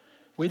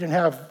 we didn't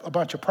have a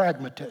bunch of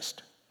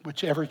pragmatists,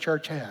 which every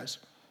church has.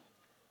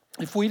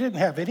 If we didn't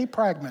have any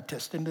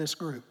pragmatists in this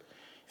group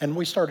and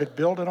we started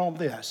building on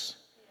this,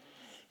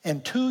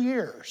 in 2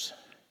 years,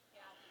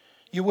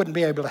 you wouldn't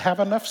be able to have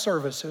enough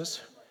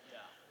services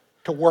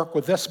to work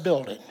with this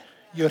building.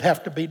 You'd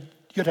have to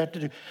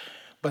do.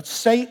 But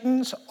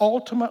Satan's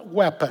ultimate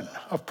weapon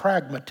of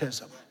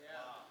pragmatism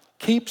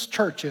keeps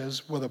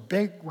churches with a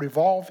big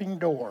revolving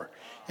door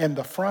in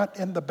the front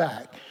and the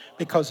back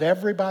because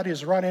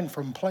everybody's running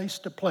from place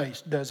to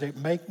place. Does it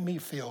make me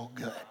feel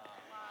good?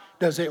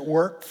 Does it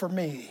work for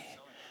me?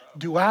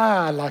 Do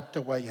I like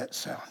the way it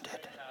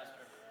sounded?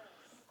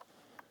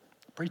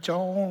 Preach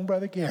on,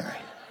 Brother Gary.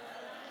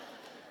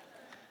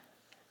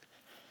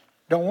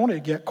 Don't want it to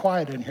get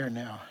quiet in here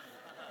now.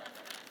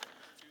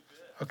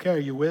 Okay, are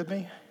you with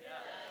me?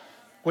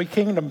 We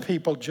kingdom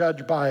people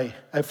judge by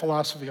a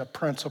philosophy of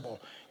principle.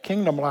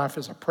 Kingdom life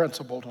is a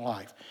principled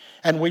life.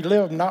 And we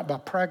live not by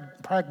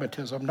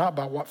pragmatism, not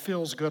by what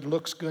feels good,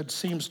 looks good,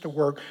 seems to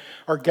work,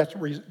 or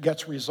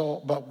gets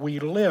result, but we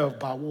live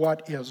by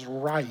what is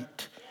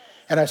right.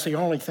 And that's the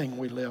only thing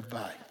we live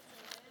by.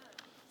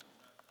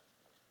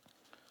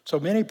 So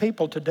many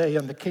people today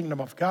in the kingdom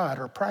of God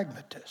are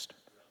pragmatists,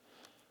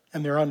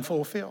 and they're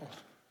unfulfilled.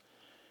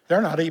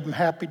 They're not even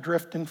happy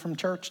drifting from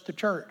church to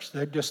church.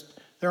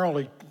 They're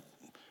only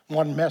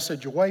one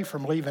message away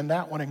from leaving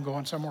that one and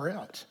going somewhere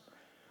else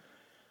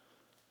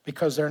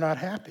because they're not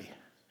happy.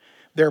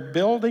 They're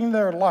building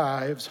their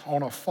lives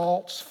on a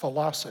false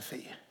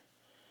philosophy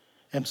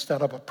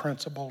instead of a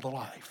principled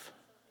life.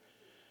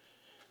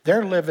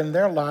 They're living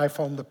their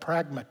life on the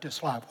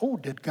pragmatist life. Oh,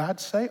 did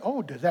God say?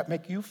 Oh, does that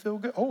make you feel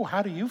good? Oh,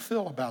 how do you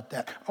feel about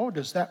that? Oh,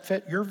 does that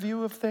fit your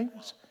view of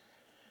things?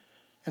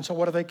 And so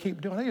what do they keep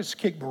doing? They just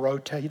keep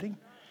rotating.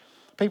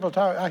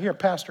 I hear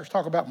pastors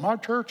talk about my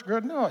church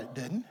good. No, it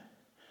didn't.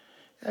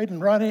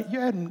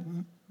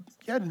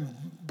 You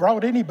hadn't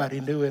brought anybody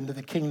new into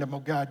the kingdom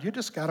of God. You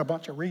just got a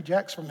bunch of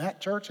rejects from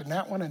that church and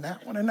that one and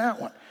that one and that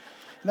one.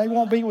 And they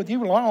won't be with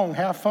you long.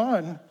 Have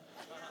fun.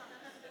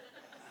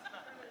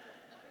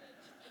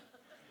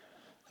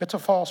 It's a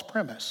false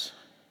premise.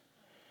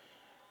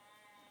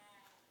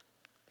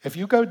 If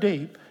you go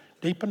deep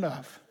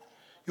enough,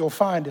 you'll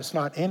find it's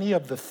not any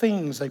of the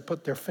things they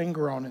put their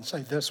finger on and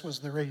say this was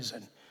the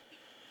reason.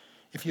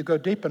 If you go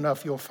deep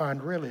enough, you'll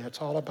find really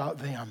it's all about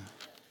them.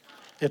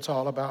 It's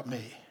all about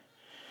me.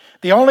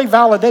 The only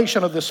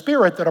validation of the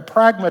Spirit that a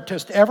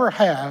pragmatist ever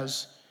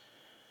has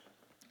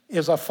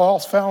is a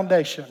false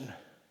foundation.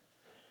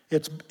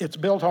 It's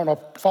built on a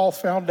false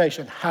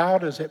foundation. How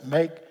does it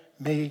make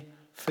me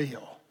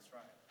feel?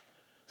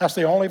 That's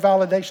the only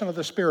validation of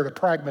the Spirit a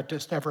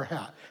pragmatist ever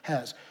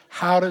has.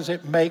 How does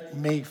it make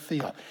me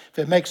feel? If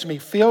it makes me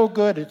feel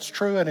good, it's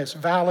true and it's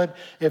valid.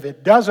 If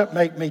it doesn't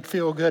make me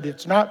feel good,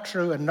 it's not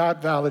true and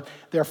not valid.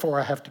 Therefore,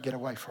 I have to get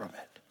away from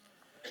it.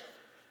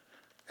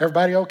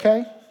 Everybody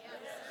okay?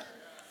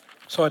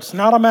 So it's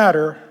not a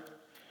matter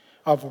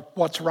of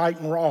what's right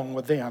and wrong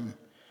with them.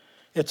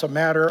 It's a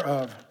matter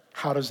of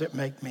how does it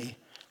make me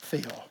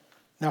feel.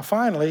 Now,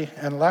 finally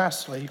and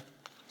lastly,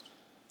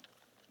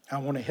 I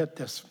want to hit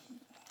this.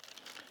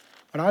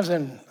 When I was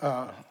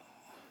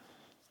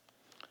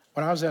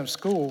in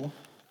school,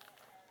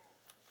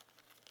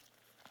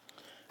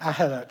 I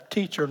had a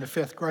teacher in the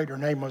 5th grade. Her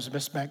name was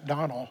Miss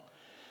McDonald.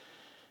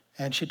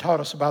 And she taught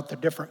us about the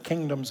different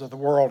kingdoms of the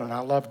world, and I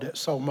loved it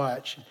so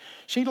much.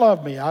 She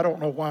loved me. I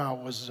don't know why. I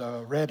was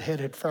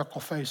red-headed,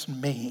 freckle-faced,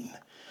 and mean.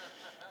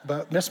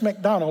 But Miss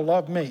McDonald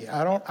loved me.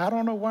 I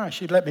don't know why.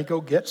 She'd let me go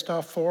get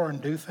stuff for her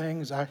and do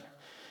things. I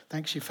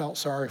think she felt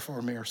sorry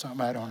for me or something.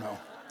 I don't know.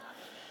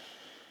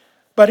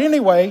 But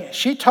anyway,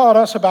 she taught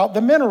us about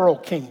the mineral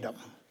kingdom.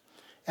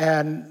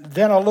 And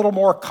then a little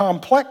more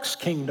complex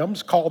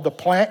kingdoms called the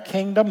plant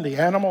kingdom, the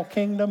animal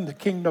kingdom, the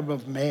kingdom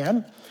of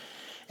man.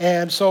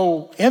 And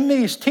so in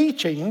these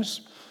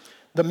teachings,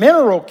 the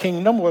mineral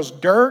kingdom was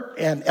dirt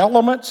and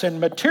elements and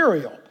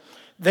material.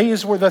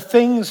 These were the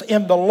things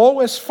in the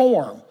lowest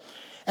form.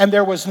 And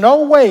there was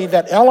no way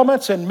that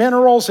elements and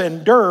minerals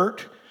and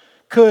dirt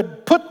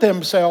could put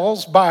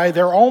themselves by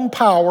their own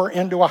power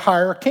into a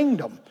higher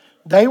kingdom.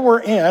 They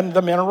were in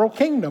the mineral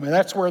kingdom, and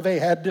that's where they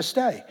had to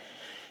stay.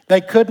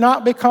 They could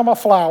not become a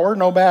flower,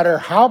 no matter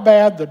how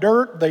bad the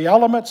dirt, the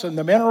elements, and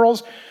the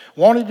minerals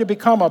wanted to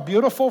become a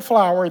beautiful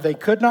flower. They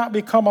could not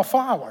become a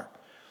flower.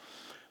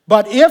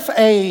 But if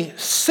a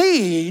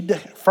seed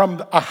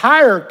from a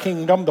higher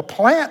kingdom, the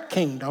plant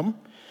kingdom,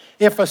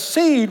 if a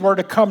seed were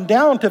to come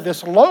down to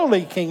this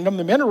lowly kingdom,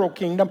 the mineral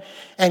kingdom,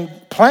 and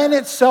plant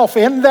itself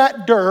in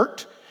that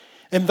dirt,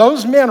 in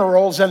those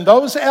minerals and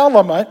those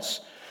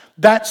elements,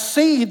 that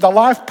seed, the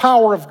life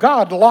power of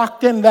God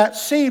locked in that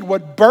seed,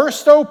 would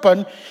burst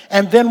open,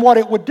 and then what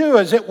it would do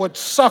is it would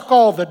suck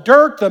all the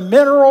dirt, the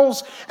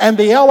minerals, and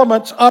the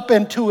elements up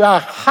into a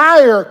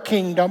higher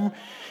kingdom,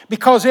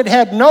 because it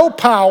had no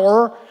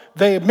power,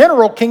 the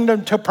mineral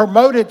kingdom, to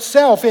promote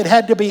itself. It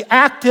had to be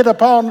acted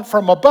upon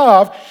from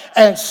above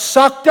and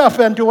sucked up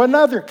into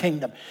another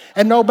kingdom.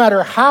 And no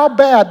matter how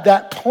bad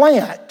that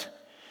plant,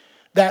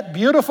 that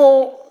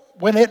beautiful,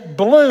 when it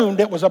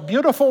bloomed, it was a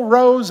beautiful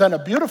rose and a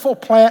beautiful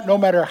plant. No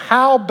matter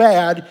how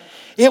bad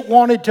it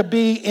wanted to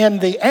be in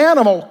the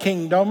animal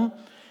kingdom,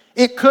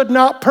 it could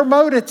not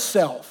promote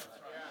itself.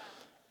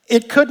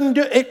 It couldn't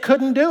do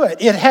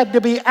it. It had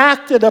to be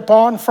acted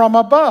upon from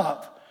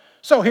above.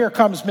 So here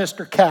comes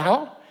Mr.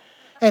 Cow,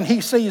 and he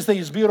sees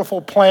these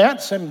beautiful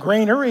plants and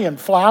greenery and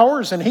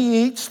flowers, and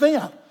he eats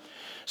them.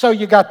 So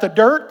you got the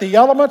dirt, the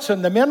elements,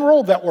 and the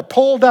mineral that were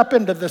pulled up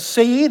into the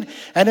seed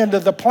and into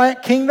the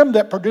plant kingdom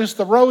that produced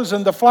the rose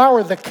and the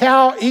flower. The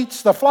cow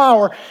eats the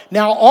flower.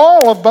 Now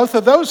all of both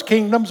of those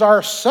kingdoms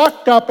are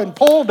sucked up and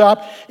pulled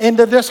up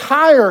into this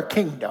higher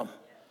kingdom.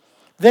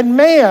 Then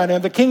man,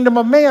 and the kingdom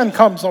of man,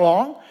 comes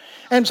along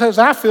and says,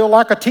 I feel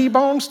like a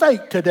T-bone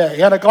steak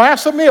today and a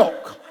glass of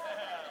milk.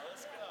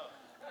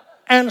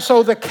 And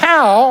so the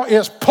cow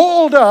is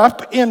pulled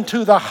up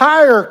into the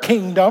higher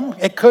kingdom.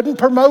 It couldn't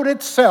promote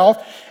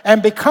itself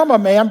and become a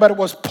man, but it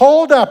was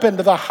pulled up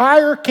into the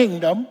higher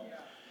kingdom.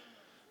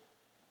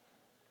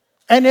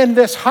 And in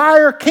this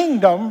higher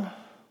kingdom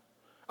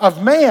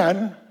of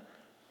man,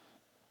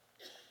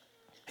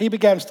 he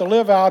begins to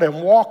live out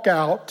and walk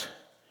out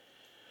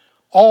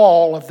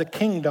all of the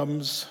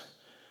kingdoms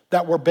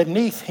that were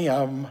beneath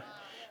him.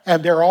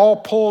 And they're all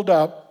pulled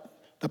up.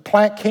 The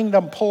plant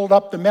kingdom pulled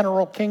up the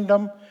mineral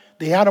kingdom.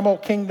 The animal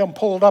kingdom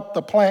pulled up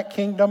the plant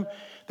kingdom.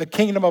 The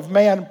kingdom of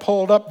man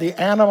pulled up the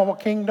animal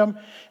kingdom.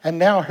 And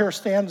now here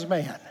stands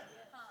man.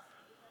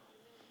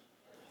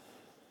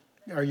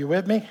 Are you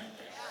with me?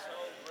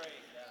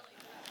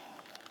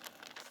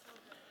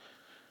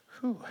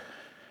 Whew.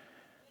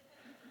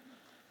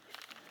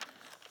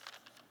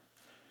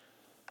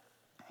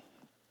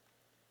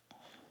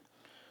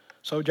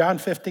 So John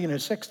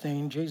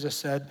 15:16, Jesus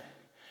said,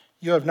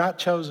 you have not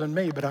chosen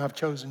me, but I have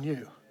chosen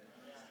you.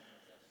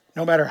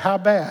 No matter how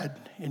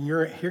bad, and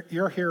you're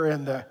here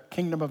in the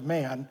kingdom of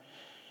man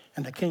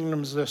and the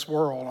kingdoms of this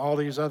world, all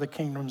these other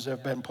kingdoms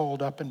have been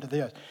pulled up into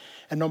this.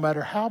 And no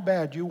matter how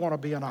bad you want to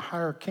be in a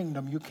higher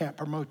kingdom, you can't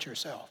promote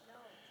yourself.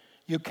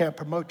 You can't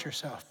promote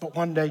yourself. But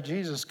one day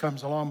Jesus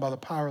comes along by the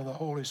power of the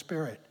Holy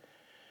Spirit.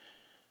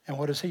 And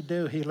what does he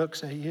do? He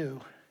looks at you.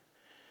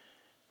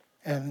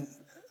 And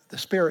the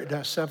Spirit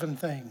does 7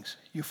 things.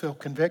 You feel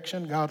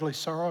conviction, godly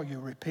sorrow, you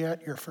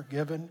repent, you're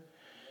forgiven,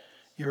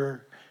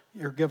 you're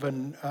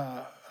given,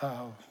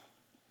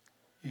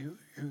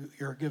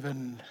 you're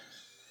given,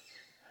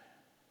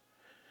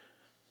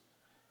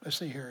 let's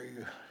see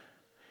here,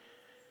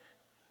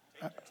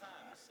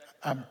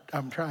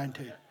 I'm trying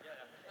to.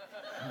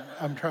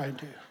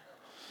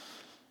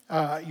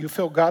 You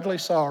feel godly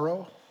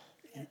sorrow,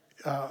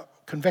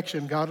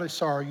 conviction, godly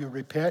sorrow, you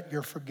repent,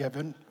 you're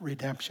forgiven,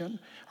 redemption,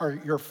 or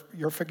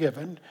you're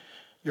forgiven,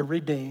 you're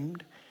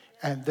redeemed,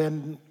 and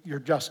then you're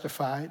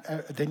justified.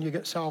 Then you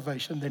get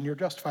salvation. Then you're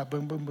justified.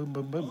 Boom, boom, boom,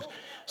 boom, boom.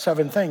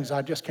 7 things.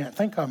 I just can't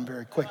think of them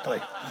very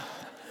quickly.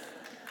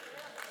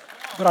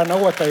 But I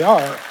know what they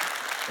are.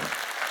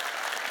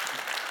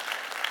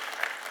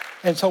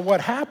 And so what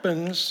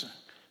happens,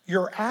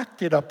 you're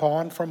acted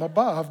upon from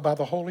above by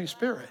the Holy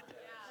Spirit.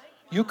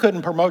 You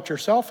couldn't promote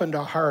yourself into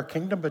a higher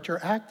kingdom, but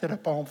you're acted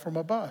upon from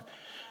above.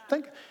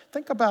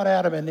 Think about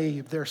Adam and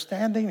Eve. They're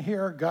standing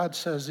here. God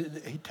says,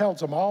 he tells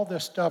them all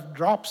this stuff,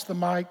 drops the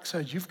mic,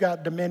 says, you've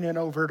got dominion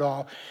over it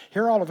all.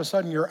 Here all of a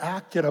sudden you're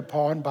acted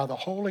upon by the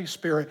Holy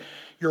Spirit.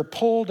 You're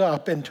pulled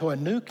up into a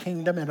new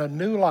kingdom and a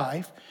new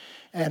life.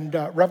 And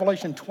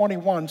Revelation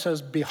 21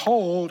 says,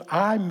 behold,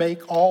 I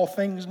make all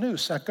things new.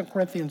 2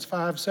 Corinthians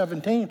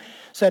 5:17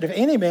 said, if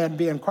any man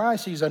be in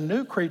Christ, he's a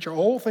new creature.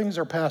 Old things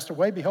are passed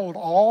away. Behold,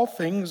 all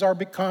things are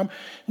become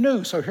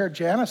new. So here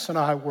Janice and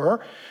I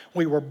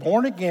we were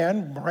born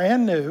again,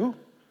 brand new.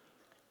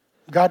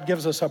 God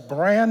gives us a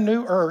brand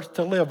new earth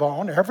to live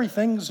on.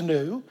 Everything's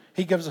new.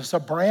 He gives us a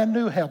brand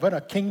new heaven,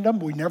 a kingdom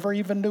we never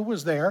even knew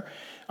was there.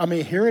 I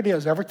mean, here it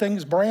is.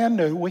 Everything's brand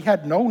new. We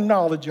had no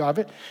knowledge of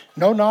it,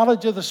 no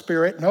knowledge of the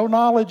Spirit, no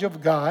knowledge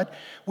of God.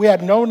 We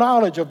had no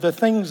knowledge of the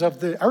things of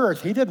the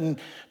earth. He didn't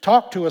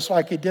talk to us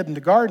like he did in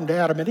the garden to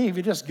Adam and Eve.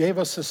 He just gave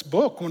us this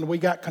book when we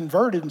got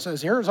converted and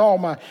says, here's all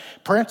my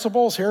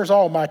principles, here's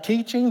all my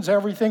teachings,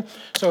 everything.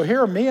 So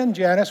here, me and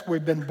Janice,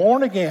 we've been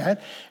born again.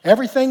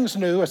 Everything's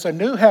new. It's a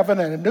new heaven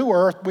and a new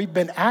earth. We've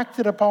been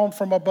acted upon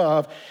from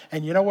above.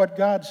 And you know what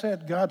God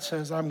said? God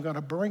says, I'm going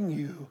to bring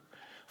you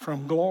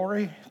from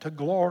glory to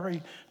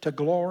glory to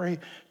glory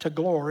to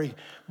glory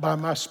by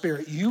my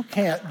Spirit. You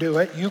can't do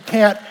it. You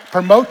can't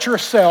promote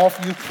yourself.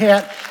 You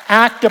can't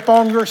act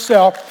upon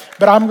yourself.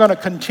 But I'm going to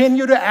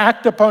continue to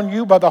act upon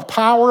you by the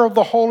power of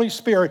the Holy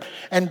Spirit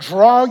and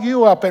draw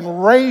you up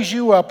and raise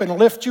you up and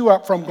lift you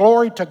up from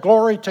glory to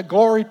glory to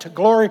glory to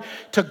glory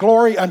to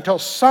glory until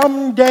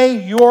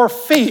someday your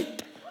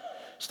feet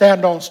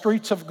stand on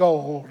streets of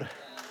gold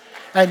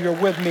and you're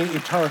with me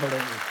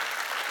eternally.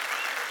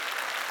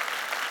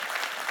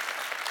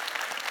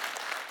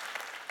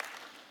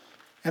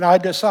 And I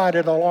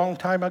decided a long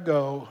time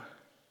ago,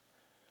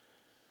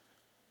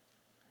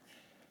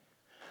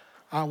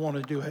 I want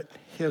to do it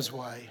His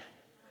way,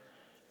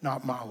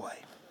 not my way.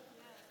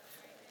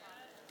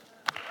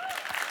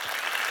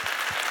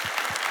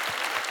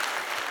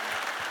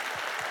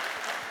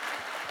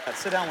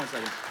 Sit down one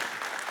second.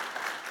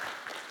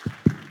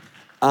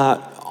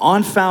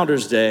 On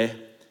Founders Day,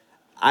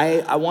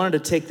 I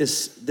wanted to take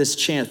this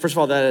chance. First of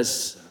all, that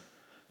is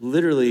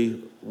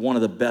literally one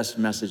of the best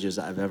messages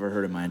I've ever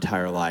heard in my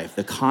entire life.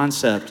 The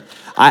concept,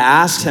 I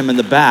asked him in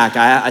the back,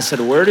 I said,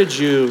 where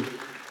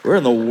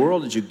in the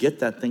world did you get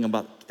that thing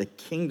about the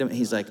kingdom?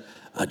 He's like,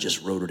 I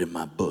just wrote it in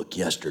my book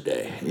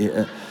yesterday.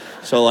 Yeah.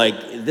 So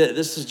like,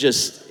 this is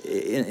just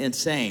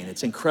insane.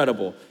 It's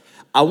incredible.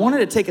 I wanted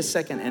to take a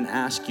second and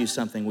ask you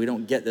something. We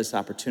don't get this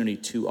opportunity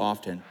too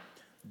often.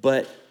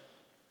 But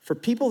for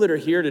people that are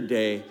here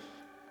today,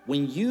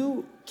 when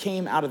you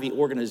came out of the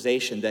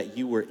organization that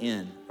you were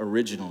in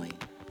originally,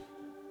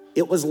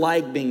 it was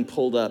like being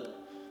pulled up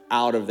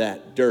out of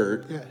that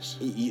dirt. Yes.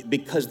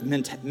 Because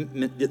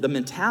the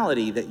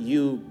mentality that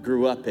you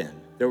grew up in,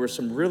 there were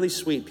some really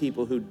sweet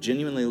people who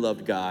genuinely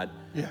loved God.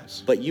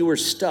 Yes. But you were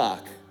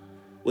stuck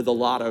with a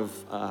lot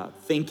of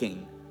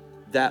thinking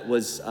that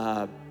was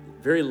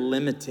very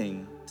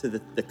limiting to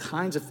the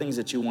kinds of things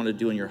that you want to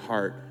do in your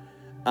heart.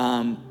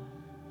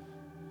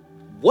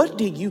 What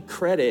do you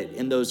credit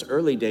in those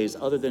early days,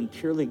 other than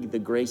purely the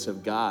grace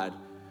of God?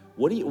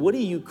 What do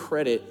you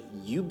credit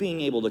you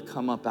being able to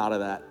come up out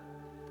of that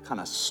kind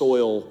of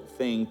soil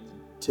thing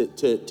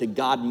to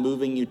God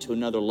moving you to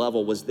another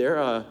level? Was there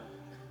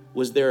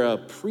a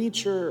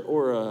preacher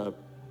or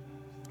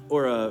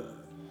a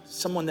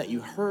someone that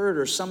you heard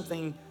or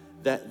something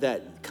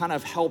that kind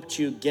of helped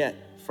you get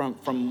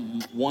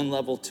from one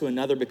level to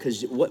another?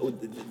 Because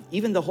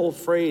even the whole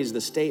phrase,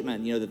 the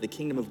statement, that the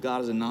kingdom of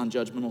God is a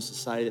non-judgmental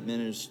society that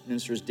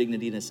ministers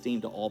dignity and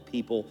esteem to all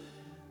people,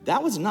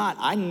 that was not,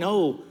 I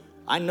know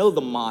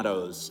the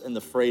mottos and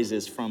the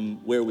phrases from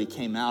where we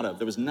came out of.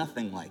 There was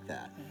nothing like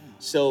that.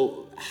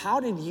 So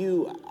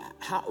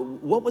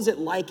what was it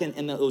like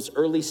in those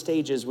early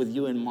stages with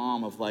you and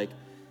Mom of like,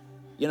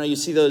 you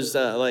see those,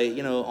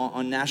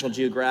 on National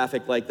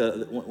Geographic, like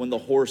when the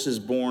horse is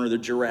born or the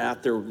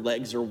giraffe, their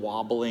legs are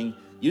wobbling.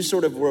 You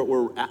sort of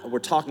were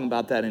talking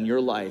about that in your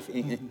life,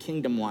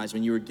 kingdom-wise,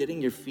 when you were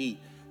getting your feet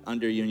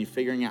under you and you're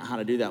figuring out how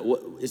to do that.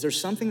 Is there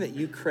something that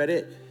you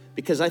credit?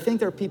 Because I think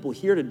there are people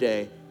here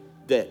today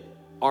that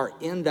are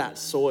in that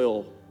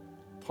soil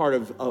part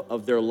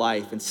of their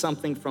life, and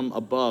something from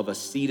above, a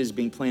seed is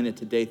being planted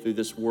today through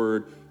this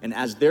word. And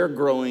as they're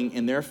growing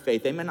in their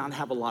faith, they may not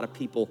have a lot of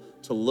people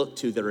to look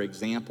to that are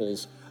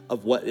examples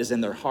of what is in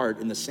their heart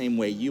in the same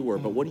way you were.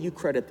 But what do you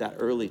credit that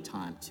early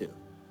time to?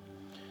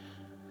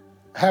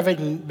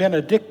 Having been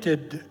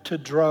addicted to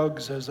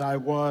drugs as I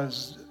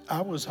was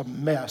a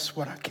mess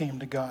when I came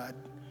to God.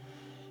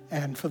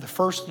 And for the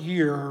first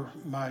year,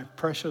 my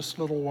precious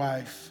little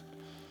wife,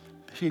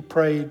 she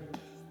prayed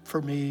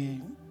for me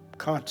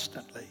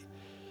constantly.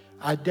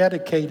 I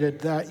dedicated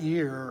that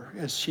year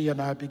as she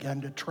and I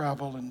began to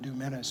travel and do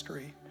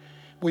ministry.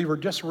 We were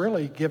just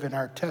really giving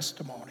our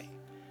testimony.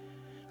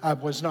 I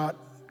was not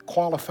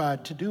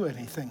qualified to do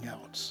anything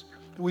else.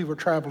 We were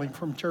traveling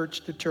from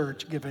church to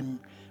church giving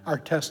our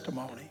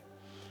testimony.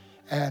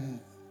 And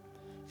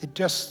it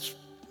just,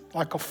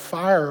 like a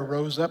fire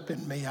rose up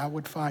in me. I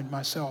would find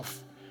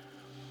myself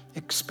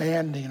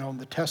expanding on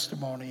the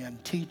testimony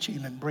and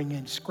teaching and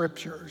bringing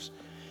scriptures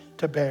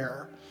to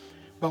bear.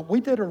 But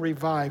we did a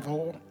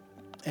revival,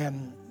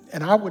 and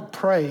I would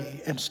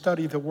pray and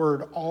study the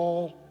word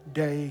all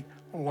day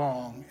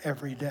long,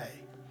 every day.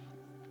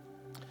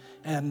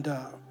 And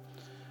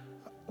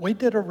we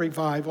did a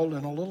revival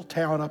in a little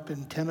town up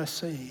in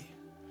Tennessee.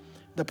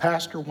 The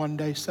pastor one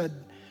day said,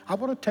 I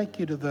want to take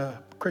you to the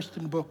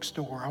Christian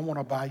bookstore. I want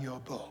to buy you a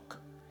book.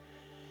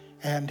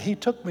 And he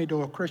took me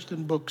to a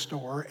Christian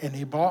bookstore, and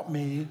he bought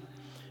me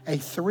a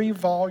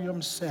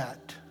 3-volume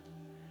set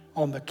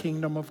on the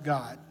kingdom of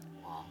God.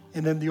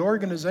 And in the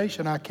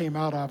organization I came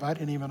out of, I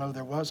didn't even know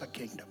there was a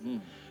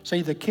kingdom.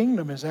 See, the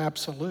kingdom is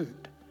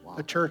absolute. Wow.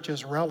 The church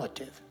is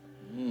relative.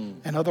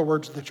 In other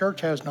words, the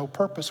church has no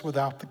purpose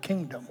without the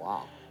kingdom.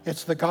 Wow.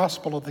 It's the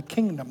gospel of the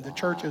kingdom. The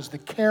church is the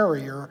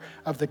carrier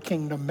of the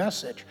kingdom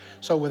message.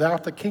 So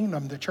without the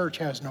kingdom, the church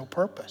has no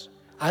purpose.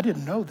 I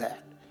didn't know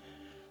that.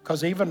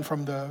 Because even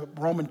from the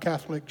Roman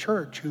Catholic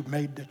Church, who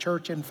made the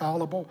church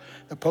infallible,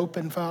 the Pope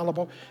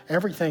infallible,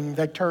 everything,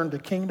 they turned the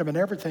kingdom and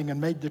everything and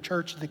made the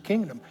church the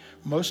kingdom.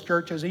 Most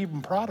churches,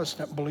 even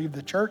Protestant, believe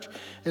the church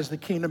is the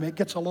kingdom. It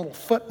gets a little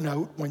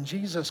footnote. When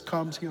Jesus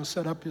comes, he'll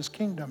set up his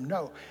kingdom.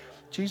 No.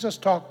 Jesus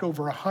talked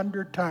over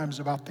 100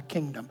 times about the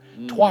kingdom.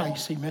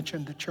 Twice he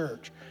mentioned the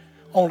church.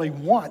 Only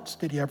once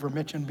did he ever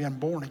mention being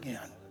born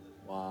again.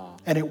 Wow.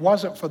 And it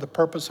wasn't for the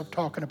purpose of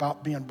talking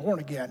about being born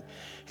again.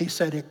 He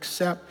said,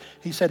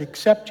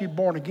 except you're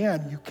born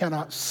again, you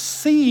cannot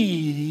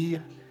see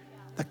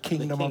the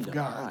kingdom of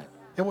God. Right.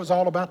 It was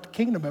all about the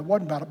kingdom. It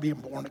wasn't about being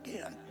born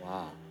again.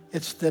 Wow.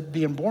 It's that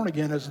being born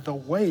again is the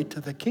way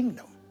to the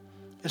kingdom.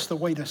 It's the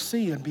way to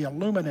see and be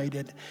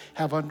illuminated,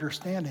 have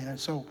understanding. And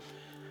so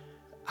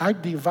I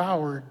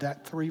devoured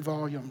that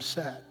 3-volume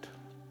set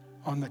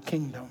on the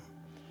kingdom.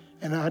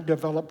 And I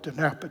developed an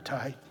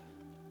appetite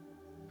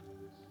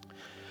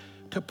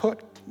to put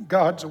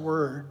God's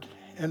word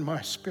in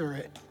my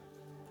spirit.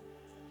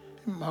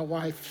 My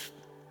wife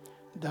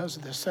does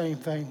the same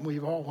thing.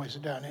 We've always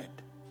done it.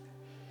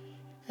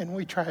 And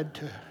we tried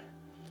to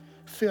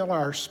fill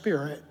our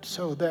spirit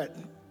so that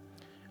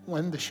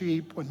when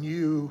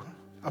you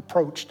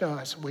approached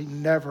us, we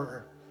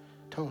never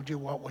told you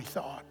what we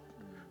thought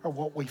or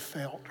what we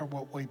felt or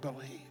what we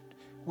believed.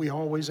 We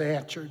always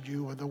answered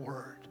you with the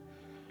word.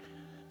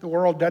 The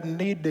world doesn't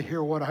need to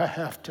hear what I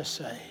have to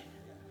say.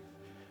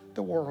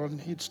 The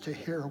world needs to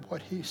hear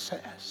what he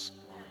says.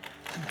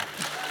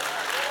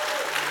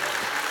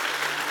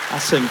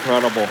 That's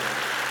incredible.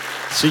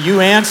 So you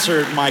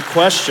answered my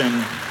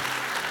question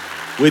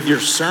with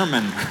your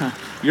sermon.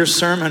 Your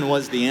sermon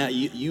was the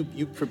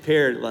you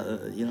prepared.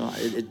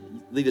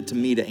 Leave it to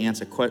me to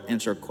ask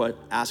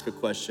a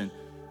question.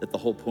 That the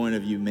whole point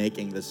of you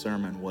making the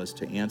sermon was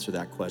to answer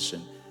that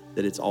question.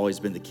 That it's always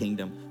been the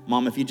kingdom.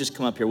 Mom, if you just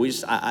come up here,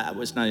 I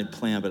was not in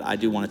plan, but I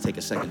do want to take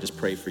a second, just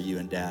pray for you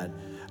and Dad,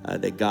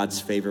 that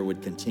God's favor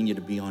would continue to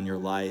be on your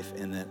life,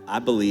 and that I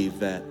believe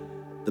that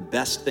the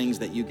best things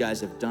that you guys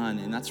have done,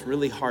 and that's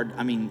really hard.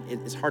 I mean,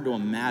 it's hard to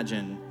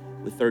imagine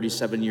with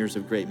 37 years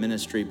of great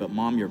ministry, but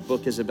Mom, your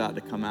book is about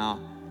to come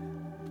out.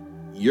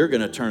 You're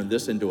going to turn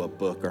this into a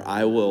book, or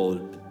I will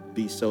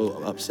be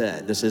so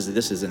upset. This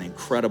is an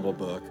incredible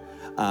book.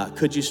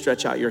 Could you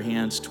stretch out your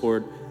hands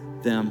toward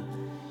them?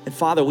 And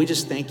Father, we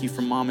just thank you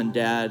for Mom and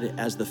Dad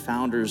as the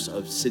founders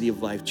of City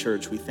of Life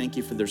Church. We thank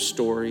you for their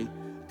story.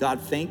 God,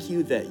 thank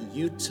you that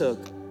you took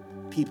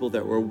people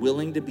that were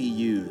willing to be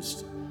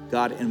used,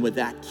 God, and with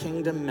that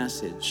kingdom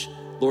message,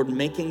 Lord,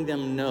 making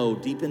them know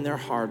deep in their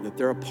heart that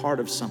they're a part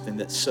of something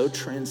that's so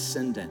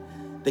transcendent.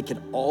 They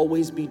can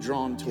always be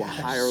drawn to a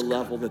higher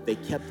level, that they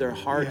kept their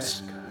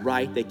hearts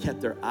right. They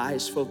kept their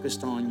eyes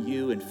focused on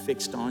you and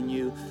fixed on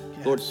you.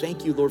 Yes. Lord,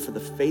 thank you, Lord, for the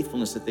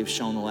faithfulness that they've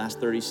shown the last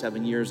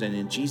 37 years. And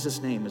in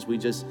Jesus' name, as we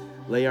just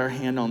lay our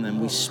hand on them,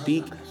 we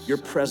speak your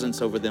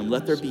presence over them.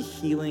 Let there be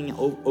healing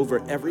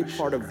over every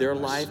part of their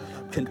life.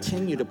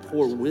 Continue to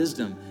pour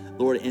wisdom,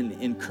 Lord, and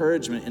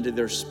encouragement into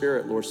their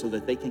spirit, Lord, so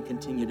that they can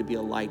continue to be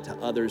a light to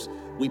others.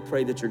 We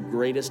pray that your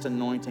greatest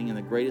anointing and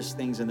the greatest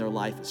things in their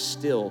life is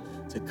still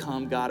to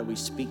come, God, and we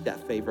speak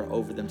that favor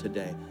over them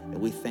today. And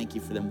we thank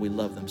you for them. We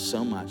love them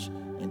so much.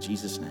 In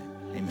Jesus' name,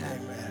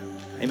 amen. Amen.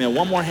 Amen.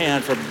 One more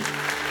hand for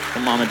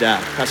Mom and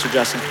Dad. Pastor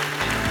Justin.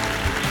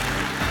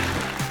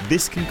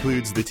 This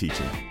concludes the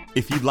teaching.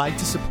 If you'd like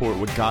to support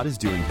what God is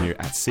doing here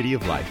at City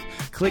of Life,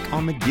 click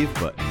on the Give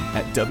button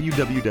at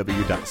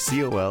www.col.tv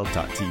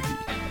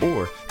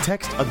or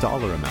text a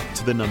dollar amount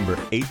to the number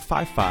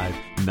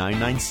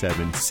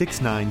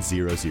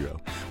 855-997-6900.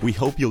 We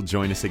hope you'll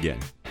join us again.